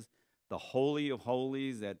sacrifices, the Holy of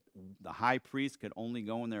Holies that the high priest could only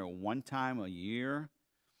go in there one time a year.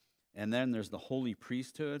 And then there's the holy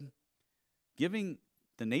priesthood, giving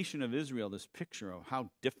the nation of Israel this picture of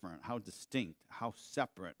how different, how distinct, how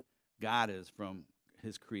separate God is from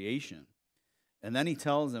his creation. And then he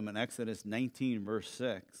tells them in Exodus 19, verse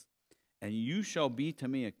 6, "And you shall be to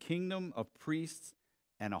me a kingdom of priests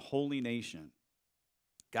and a holy nation."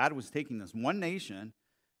 God was taking this one nation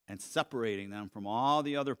and separating them from all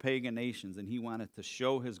the other pagan nations, and he wanted to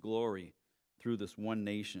show his glory through this one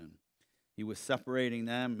nation. He was separating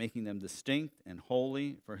them, making them distinct and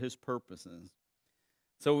holy for his purposes.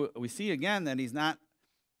 So we see again that he's not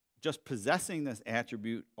just possessing this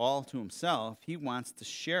attribute all to himself. He wants to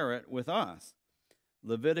share it with us.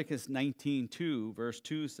 Leviticus 19:2, verse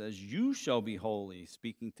 2 says, "You shall be holy,"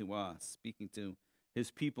 speaking to us, speaking to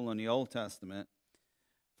his people in the Old Testament.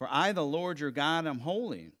 "For I, the Lord your God, am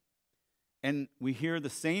holy." And we hear the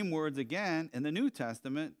same words again in the New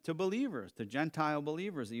Testament to believers, to Gentile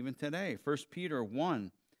believers, even today. 1 Peter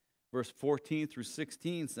 1, verse 14 through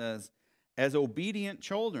 16 says, "As obedient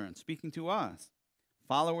children," speaking to us,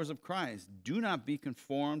 followers of Christ, "do not be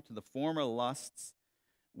conformed to the former lusts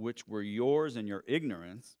which were yours in your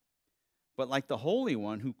ignorance, but like the Holy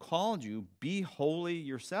One who called you, be holy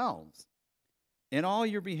yourselves in all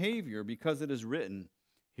your behavior, because it is written,"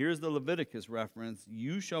 here's the Leviticus reference,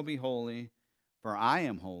 "You shall be holy, for I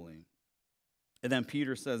am holy." And then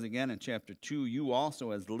Peter says again in chapter 2, "You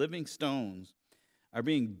also as living stones are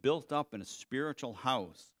being built up in a spiritual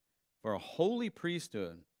house for a holy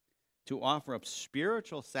priesthood to offer up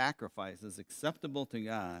spiritual sacrifices acceptable to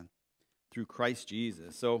God through Christ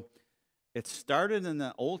Jesus." So it started in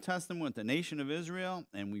the Old Testament with the nation of Israel,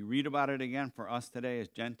 and we read about it again for us today as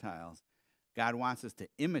Gentiles. God wants us to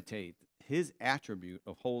imitate his attribute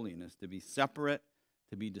of holiness, to be separate,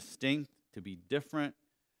 to be distinct, to be different,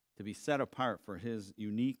 to be set apart for his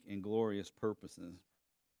unique and glorious purposes.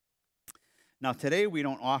 Now today we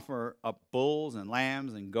don't offer up bulls and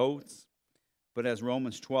lambs and goats, but as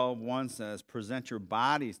Romans 12:1 says, present your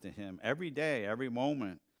bodies to him every day, every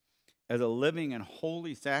moment, as a living and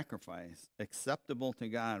holy sacrifice, acceptable to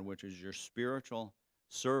God, which is your spiritual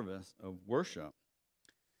service of worship.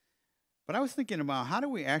 But I was thinking about, how do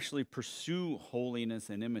we actually pursue holiness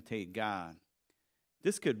and imitate God?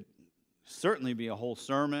 This could certainly be a whole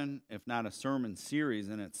sermon, if not a sermon series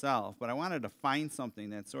in itself, but I wanted to find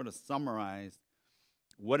something that sort of summarized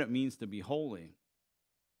what it means to be holy.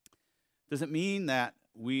 Does it mean that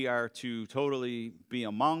we are to totally be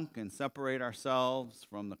a monk and separate ourselves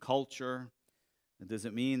from the culture? Does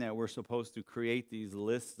it mean that we're supposed to create these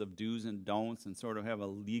lists of do's and don'ts and sort of have a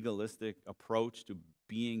legalistic approach to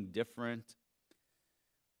being different?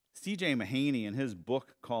 C.J. Mahaney, in his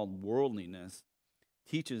book called Worldliness,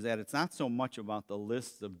 teaches that it's not so much about the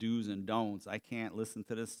lists of do's and don'ts. I can't listen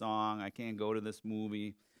to this song. I can't go to this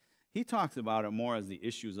movie. He talks about it more as the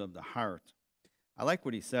issues of the heart. I like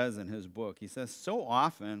what he says in his book. He says, so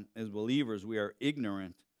often as believers, we are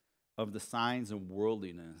ignorant of the signs of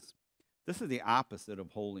worldliness. This is the opposite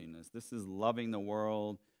of holiness. This is loving the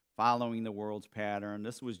world, following the world's pattern.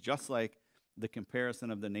 This was just like the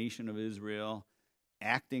comparison of the nation of Israel,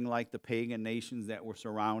 acting like the pagan nations that were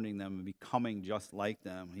surrounding them and becoming just like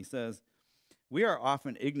them. He says, we are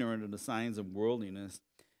often ignorant of the signs of worldliness.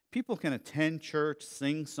 People can attend church,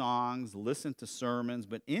 sing songs, listen to sermons,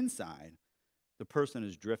 but inside, the person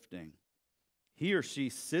is drifting. He or she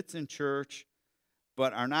sits in church,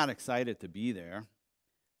 but are not excited to be there.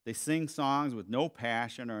 They sing songs with no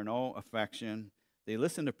passion or no affection. They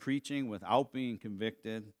listen to preaching without being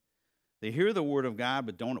convicted. They hear the word of God,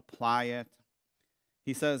 but don't apply it.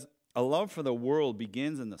 He says, a love for the world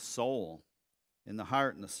begins in the soul, in the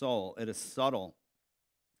heart and the soul. It is subtle,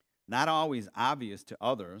 not always obvious to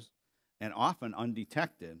others, and often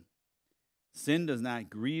undetected. Sin does not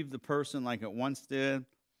grieve the person like it once did,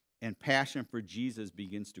 and passion for Jesus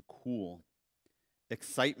begins to cool.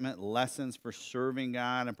 Excitement lessens for serving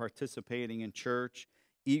God and participating in church.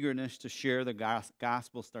 Eagerness to share the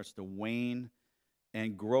gospel starts to wane,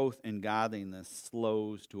 and growth in godliness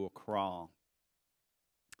slows to a crawl.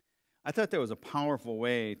 I thought that was a powerful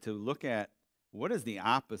way to look at what is the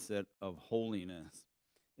opposite of holiness.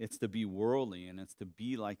 It's to be worldly, and it's to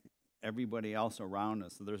be like everybody else around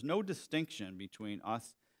us. So there's no distinction between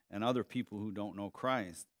us and other people who don't know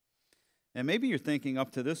Christ. And maybe you're thinking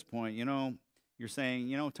up to this point, you're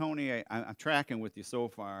saying, Tony, I'm tracking with you so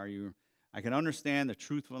far. I can understand the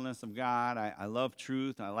truthfulness of God. I love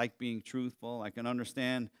truth. I like being truthful. I can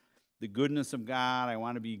understand the goodness of God. I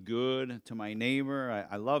want to be good to my neighbor.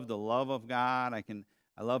 I love the love of God.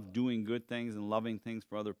 I love doing good things and loving things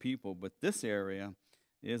for other people. But this area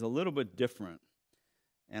is a little bit different.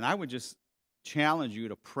 And I would just challenge you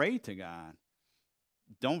to pray to God.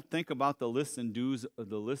 Don't think about the list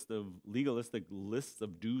of legalistic lists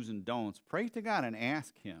of do's and don'ts. Pray to God and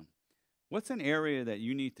ask Him, what's an area that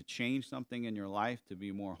you need to change something in your life to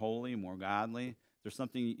be more holy, more godly? There's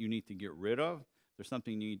something you need to get rid of. There's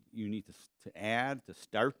something you need to add, to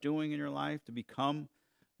start doing in your life to become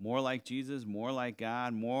more like Jesus, more like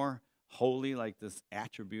God, more holy, like this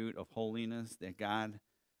attribute of holiness that God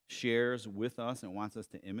shares with us and wants us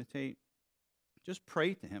to imitate. Just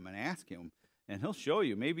pray to Him and ask Him, and He'll show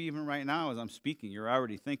you. Maybe even right now as I'm speaking, you're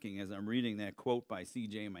already thinking as I'm reading that quote by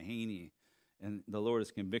C.J. Mahaney, and the Lord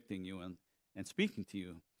is convicting you and speaking to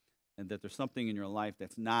you, and that there's something in your life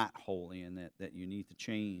that's not holy and that you need to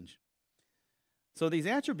change. So these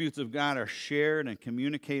attributes of God are shared and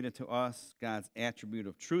communicated to us, God's attribute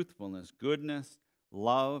of truthfulness, goodness,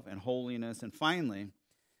 love, and holiness. And finally,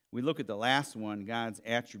 we look at the last one, God's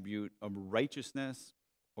attribute of righteousness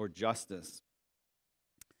or justice.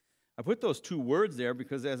 I put those two words there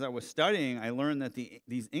because as I was studying, I learned that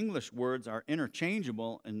these English words are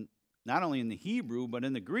interchangeable, and not only in the Hebrew, but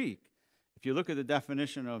in the Greek. If you look at the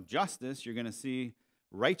definition of justice, you're going to see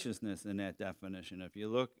righteousness in that definition. If you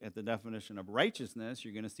look at the definition of righteousness,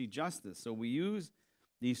 you're going to see justice. So we use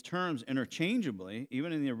these terms interchangeably,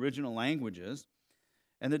 even in the original languages.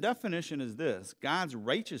 And the definition is this: God's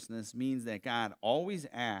righteousness means that God always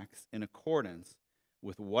acts in accordance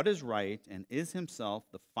with what is right and is Himself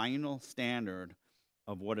the final standard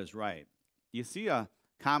of what is right. You see a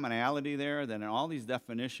commonality there that in all these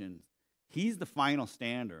definitions, He's the final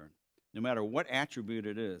standard. No matter what attribute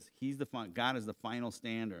it is, God is the final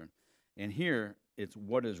standard. And here, it's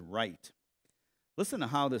what is right. Listen to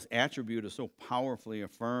how this attribute is so powerfully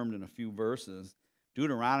affirmed in a few verses.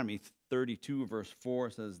 Deuteronomy 32, verse 4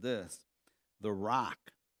 says this: the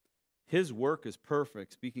rock, His work is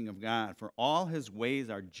perfect, speaking of God, for all His ways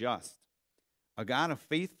are just. A God of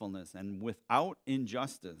faithfulness and without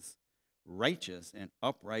injustice, righteous and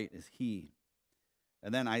upright is He.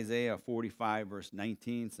 And then Isaiah 45, verse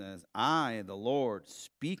 19 says, I, the Lord,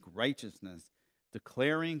 speak righteousness,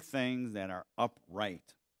 declaring things that are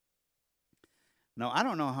upright. Now, I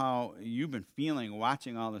don't know how you've been feeling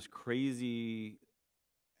watching all this crazy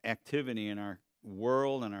activity in our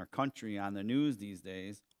world and our country on the news these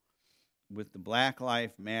days, with the Black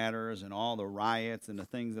Lives Matters and all the riots and the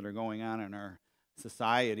things that are going on in our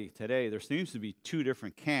society today, there seems to be two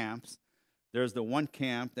different camps. There's the one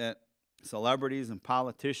camp that celebrities and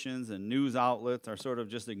politicians and news outlets are sort of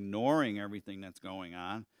just ignoring everything that's going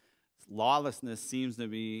on. Lawlessness seems to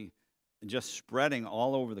be just spreading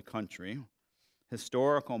all over the country.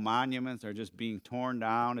 Historical monuments are just being torn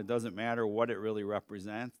down. It doesn't matter what it really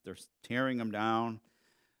represents. They're tearing them down.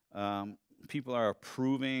 People are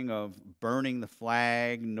approving of burning the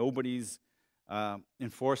flag. Nobody's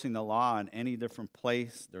enforcing the law in any different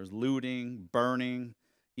place. There's looting, burning,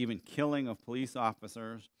 even killing of police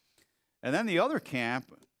officers. And then the other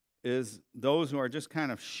camp is those who are just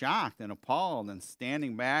kind of shocked and appalled and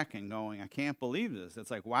standing back and going, I can't believe this.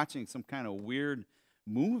 It's like watching some kind of weird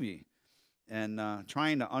movie and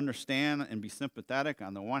trying to understand and be sympathetic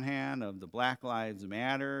on the one hand of the Black Lives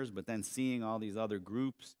Matters, but then seeing all these other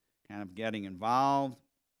groups kind of getting involved.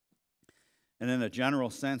 And in a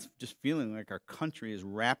general sense, just feeling like our country is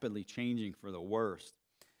rapidly changing for the worst.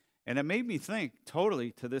 And it made me think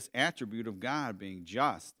totally to this attribute of God being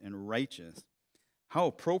just and righteous. How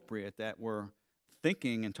appropriate that we're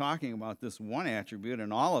thinking and talking about this one attribute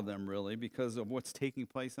and all of them really because of what's taking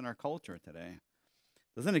place in our culture today.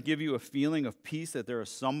 Doesn't it give you a feeling of peace that there is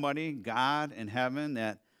somebody, God in heaven,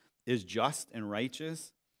 that is just and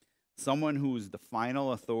righteous? Someone who's the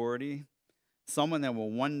final authority? Someone that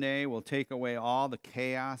will one day will take away all the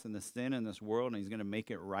chaos and the sin in this world and he's going to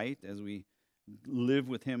make it right as we live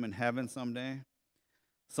with him in heaven someday?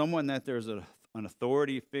 Someone that there's an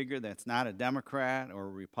authority figure that's not a Democrat or a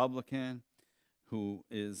Republican, who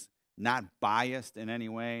is not biased in any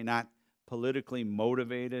way, not politically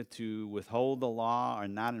motivated to withhold the law or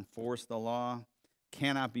not enforce the law,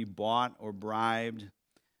 cannot be bought or bribed.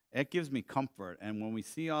 It gives me comfort. And when we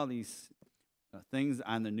see all these things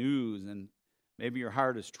on the news and maybe your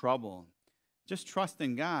heart is troubled, just trust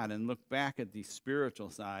in God and look back at the spiritual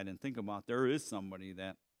side and think about there is somebody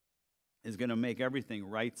that is going to make everything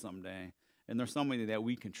right someday. And there's somebody that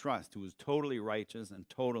we can trust who is totally righteous and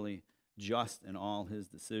totally just in all his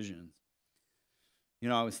decisions. You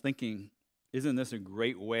know, I was thinking, isn't this a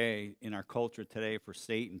great way in our culture today for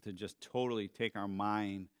Satan to just totally take our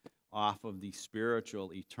mind off of the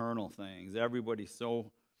spiritual, eternal things? Everybody's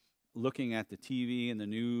so looking at the TV and the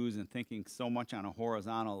news and thinking so much on a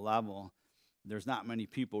horizontal level. There's not many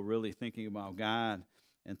people really thinking about God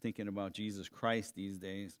and thinking about Jesus Christ these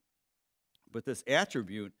days. But this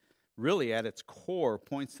attribute really at its core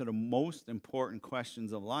points to the most important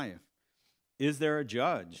questions of life. Is there a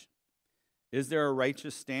judge? Is there a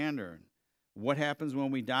righteous standard? What happens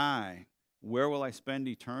when we die? Where will I spend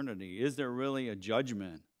eternity? Is there really a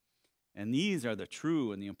judgment? And these are the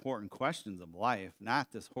true and the important questions of life,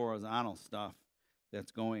 not this horizontal stuff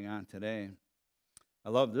that's going on today. I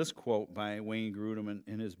love this quote by Wayne Grudem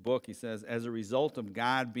in his book. He says, as a result of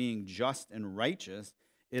God being just and righteous,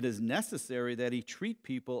 it is necessary that he treat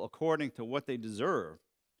people according to what they deserve.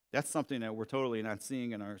 That's something that we're totally not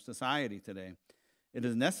seeing in our society today. It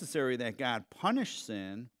is necessary that God punish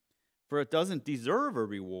sin, for it doesn't deserve a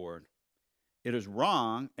reward. It is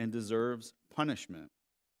wrong and deserves punishment.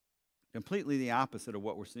 Completely the opposite of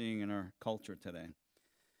what we're seeing in our culture today.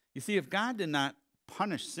 You see, if God did not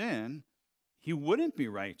punish sin, he wouldn't be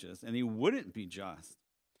righteous and he wouldn't be just.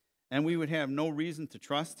 And we would have no reason to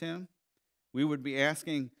trust him. We would be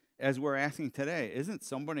asking, as we're asking today, isn't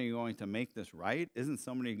somebody going to make this right? Isn't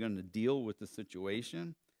somebody going to deal with the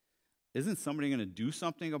situation? Isn't somebody going to do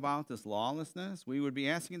something about this lawlessness? We would be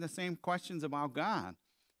asking the same questions about God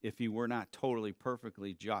if he were not totally,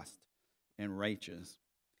 perfectly just and righteous.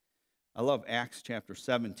 I love Acts chapter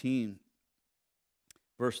 17.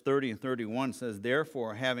 Verse 30 and 31 says,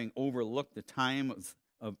 therefore, having overlooked the times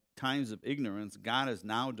of ignorance, God is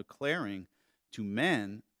now declaring to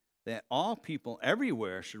men that all people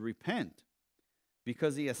everywhere should repent,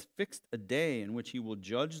 because he has fixed a day in which he will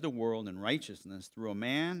judge the world in righteousness through a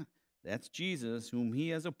man, that's Jesus, whom he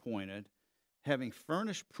has appointed, having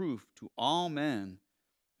furnished proof to all men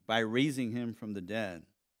by raising him from the dead.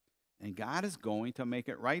 And God is going to make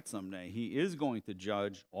it right someday. He is going to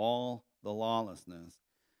judge all the lawlessness.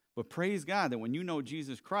 But praise God that when you know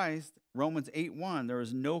Jesus Christ, Romans 8:1, there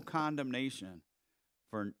is no condemnation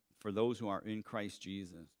for those who are in Christ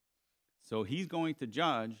Jesus. So he's going to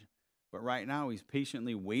judge, but right now he's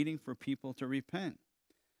patiently waiting for people to repent.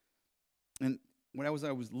 And when I was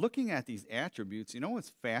looking at these attributes, you know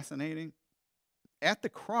what's fascinating? At the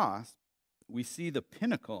cross, we see the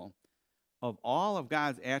pinnacle of all of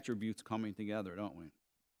God's attributes coming together, don't we?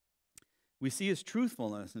 We see his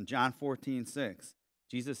truthfulness in John 14:6.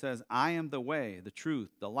 Jesus says, I am the way, the truth,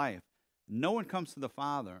 the life. No one comes to the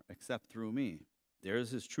Father except through me.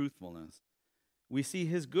 There's his truthfulness. We see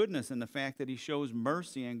his goodness in the fact that he shows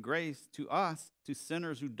mercy and grace to us, to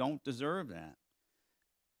sinners who don't deserve that.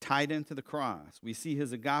 Tied into the cross. We see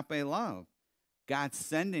his agape love. God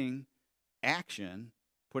sending action,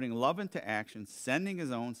 putting love into action, sending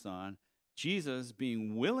his own son. Jesus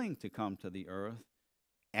being willing to come to the earth.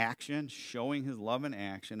 Action, showing his love in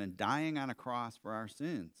action, and dying on a cross for our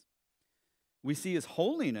sins. We see his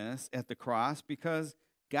holiness at the cross because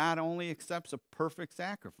God only accepts a perfect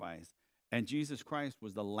sacrifice. And Jesus Christ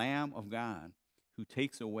was the Lamb of God who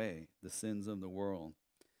takes away the sins of the world.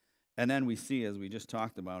 And then we see, as we just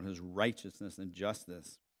talked about, his righteousness and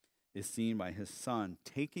justice is seen by his Son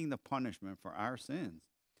taking the punishment for our sins.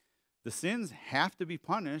 The sins have to be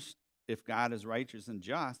punished if God is righteous and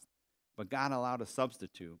just, but God allowed a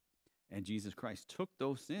substitute, and Jesus Christ took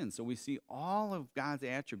those sins. So we see all of God's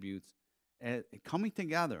attributes coming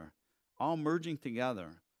together, all merging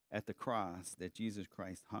together at the cross that Jesus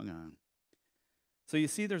Christ hung on. So you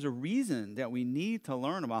see, there's a reason that we need to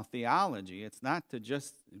learn about theology. It's not to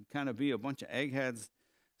just kind of be a bunch of eggheads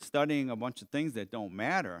studying a bunch of things that don't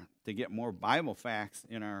matter to get more Bible facts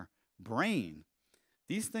in our brain.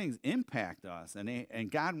 These things impact us,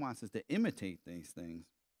 and God wants us to imitate these things.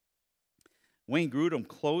 Wayne Grudem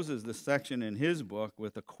closes this section in his book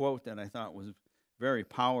with a quote that I thought was very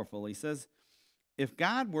powerful. He says, "If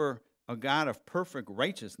God were a God of perfect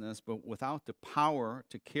righteousness, but without the power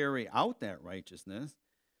to carry out that righteousness,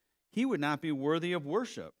 he would not be worthy of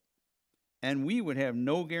worship, and we would have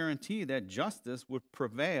no guarantee that justice would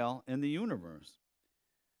prevail in the universe.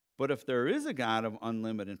 But if there is a God of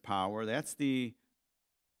unlimited power, that's the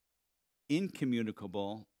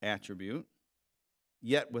incommunicable attribute,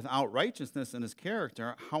 yet without righteousness in his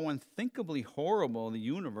character, how unthinkably horrible the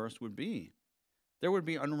universe would be. There would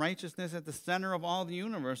be unrighteousness at the center of all the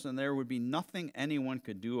universe, and there would be nothing anyone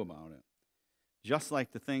could do about it. Just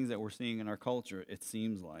like the things that we're seeing in our culture, it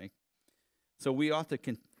seems like. So we ought to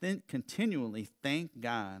continually thank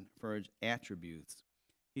God for his attributes.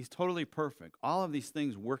 He's totally perfect. All of these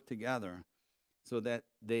things work together so that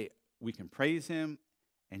we can praise him,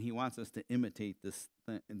 and he wants us to imitate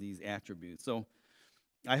these attributes. So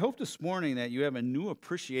I hope this morning that you have a new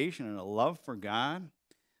appreciation and a love for God,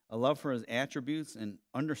 a love for his attributes, and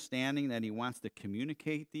understanding that he wants to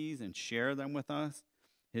communicate these and share them with us.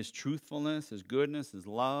 His truthfulness, his goodness, his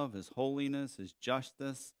love, his holiness, his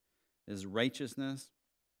justice, his righteousness.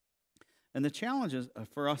 And the challenge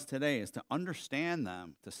for us today is to understand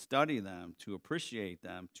them, to study them, to appreciate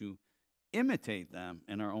them, to imitate them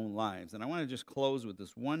in our own lives. And I want to just close with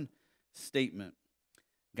this one statement.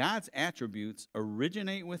 God's attributes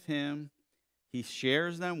originate with him. He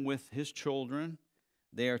shares them with his children.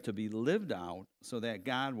 They are to be lived out so that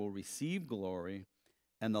God will receive glory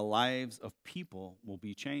and the lives of people will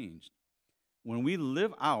be changed. When we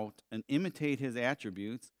live out and imitate his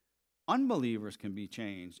attributes, unbelievers can be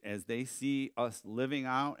changed as they see us living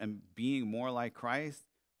out and being more like Christ.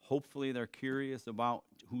 Hopefully they're curious about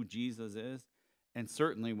who Jesus is. And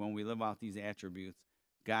certainly when we live out these attributes,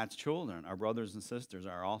 God's children, our brothers and sisters,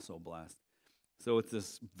 are also blessed. So it's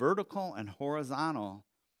this vertical and horizontal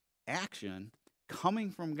action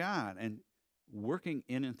coming from God and working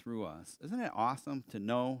in and through us. Isn't it awesome to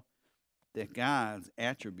know that God's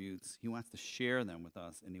attributes, he wants to share them with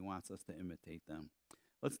us and he wants us to imitate them?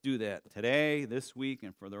 Let's do that today, this week,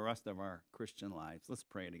 and for the rest of our Christian lives. Let's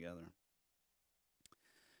pray together.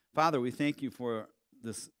 Father, we thank you for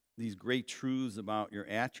these great truths about your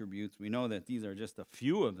attributes. We know that these are just a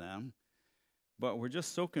few of them, but we're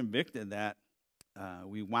just so convicted that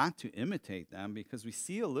we want to imitate them because we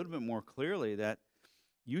see a little bit more clearly that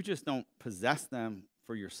you just don't possess them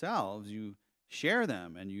for yourselves. You share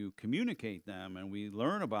them and you communicate them, and we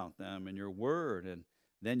learn about them in your word, and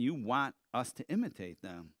then you want us to imitate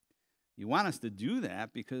them. You want us to do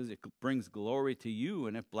that because it brings glory to you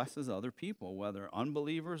and it blesses other people, whether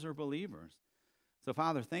unbelievers or believers. So,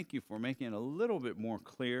 Father, thank you for making it a little bit more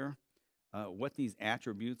clear what these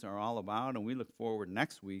attributes are all about, and we look forward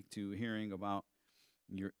next week to hearing about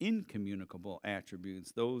your incommunicable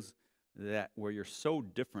attributes, those where you're so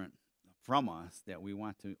different from us that we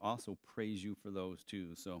want to also praise you for those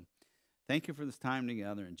too. So thank you for this time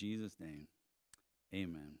together in Jesus' name.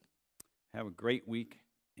 Amen. Have a great week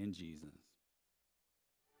in Jesus.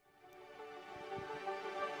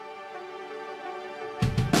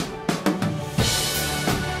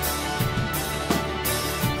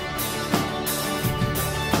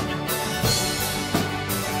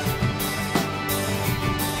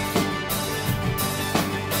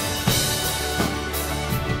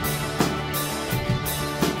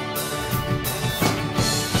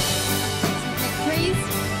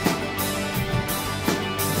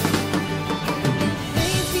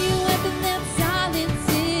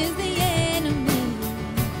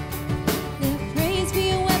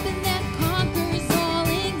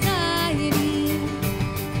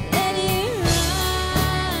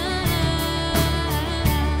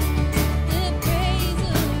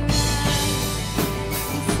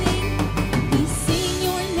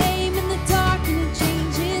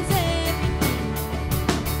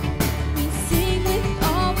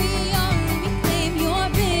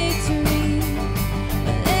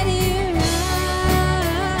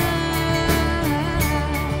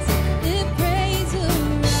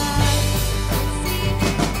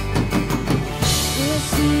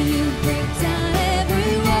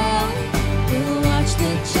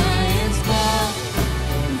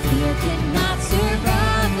 cannot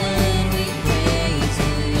survive when we praise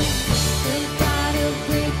you. The God of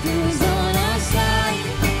breakthroughs on our side,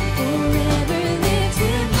 forever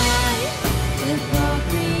lifted high. With all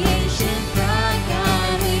creation cry,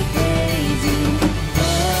 God, we praise you. Oh,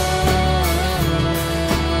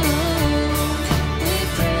 we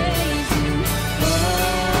praise you. Oh,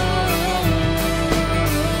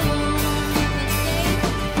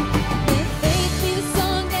 let faith be the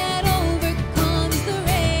song that overcomes the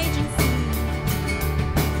raging sea.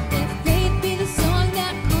 Let faith be the song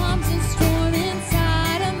that calms the storm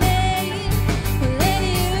inside of me. Let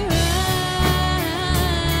it rise.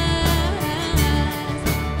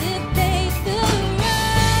 Let faith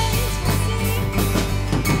arise.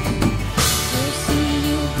 We'll see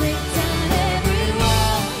you break down every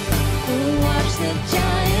wall. We'll watch the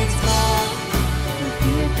giants fall. The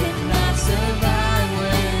fear cannot survive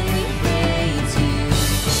when we praise you.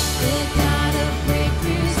 The God of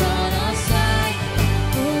breakthroughs on our side,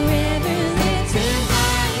 forever lifted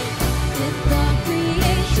high. With all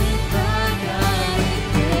creation cry, God, we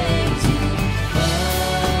praise you. Oh,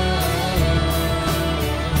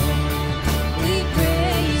 we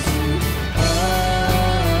praise you. Oh,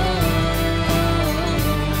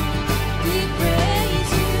 we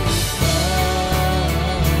praise you.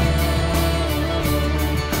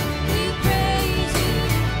 We praise you.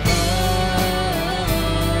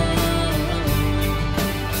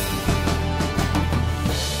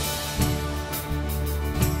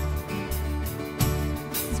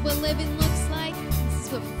 This is what living looks like. This is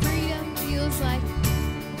what freedom feels like.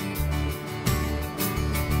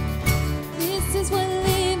 This is what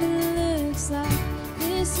living looks like.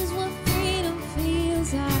 This is what freedom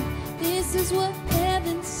feels like. This is what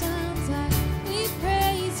heaven sounds like. We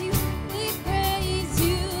praise you. We praise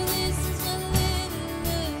you. This is what living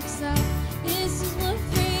looks like. This is what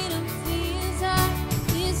freedom feels like.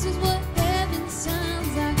 This is what heaven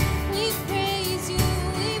sounds like. We praise you.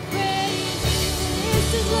 We praise you.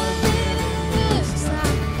 This is what living looks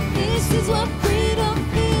like. This is what freedom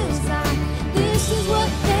feels like. This is what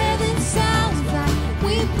heaven sounds like.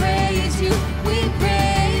 We praise you. We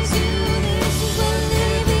praise you. This is what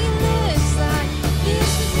living looks like.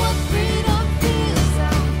 This is what freedom feels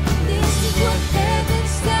like. This is what heaven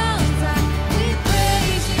sounds like. We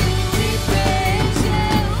praise you. We praise you.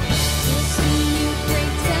 We'll see you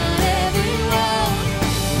break down every wall.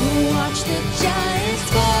 We'll watch the giants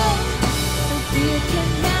fall. The fear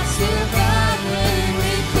cannot survive when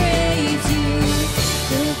we praise you.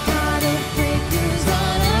 The God of breakthroughs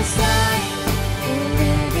on our side,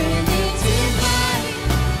 forever lifted high.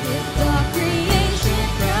 With all creation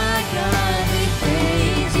cry, God, we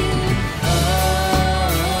praise you. Oh,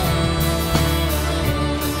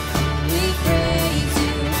 we praise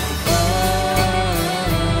you. Oh,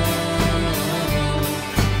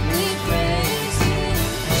 we praise you.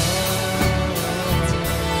 It's your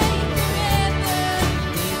name forever.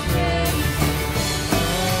 We praise you.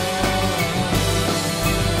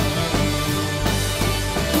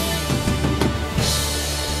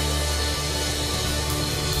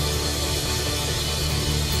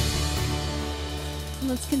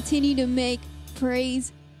 Let's continue to make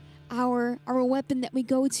praise our weapon that we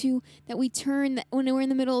go to, that we turn, that when we're in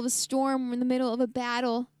the middle of a storm, we're in the middle of a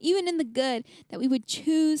battle, even in the good, that we would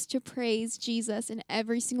choose to praise Jesus in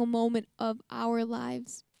every single moment of our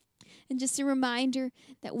lives. And just a reminder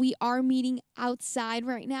that we are meeting outside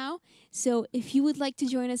right now. So if you would like to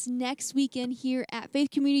join us next weekend here at Faith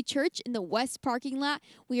Community Church in the West parking lot,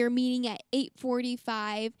 we are meeting at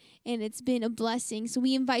 8:45, and it's been a blessing. So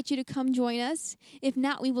we invite you to come join us. If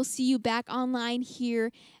not, we will see you back online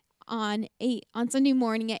here on Sunday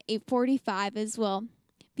morning at 8:45 as well.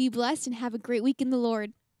 Be blessed and have a great week in the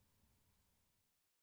Lord.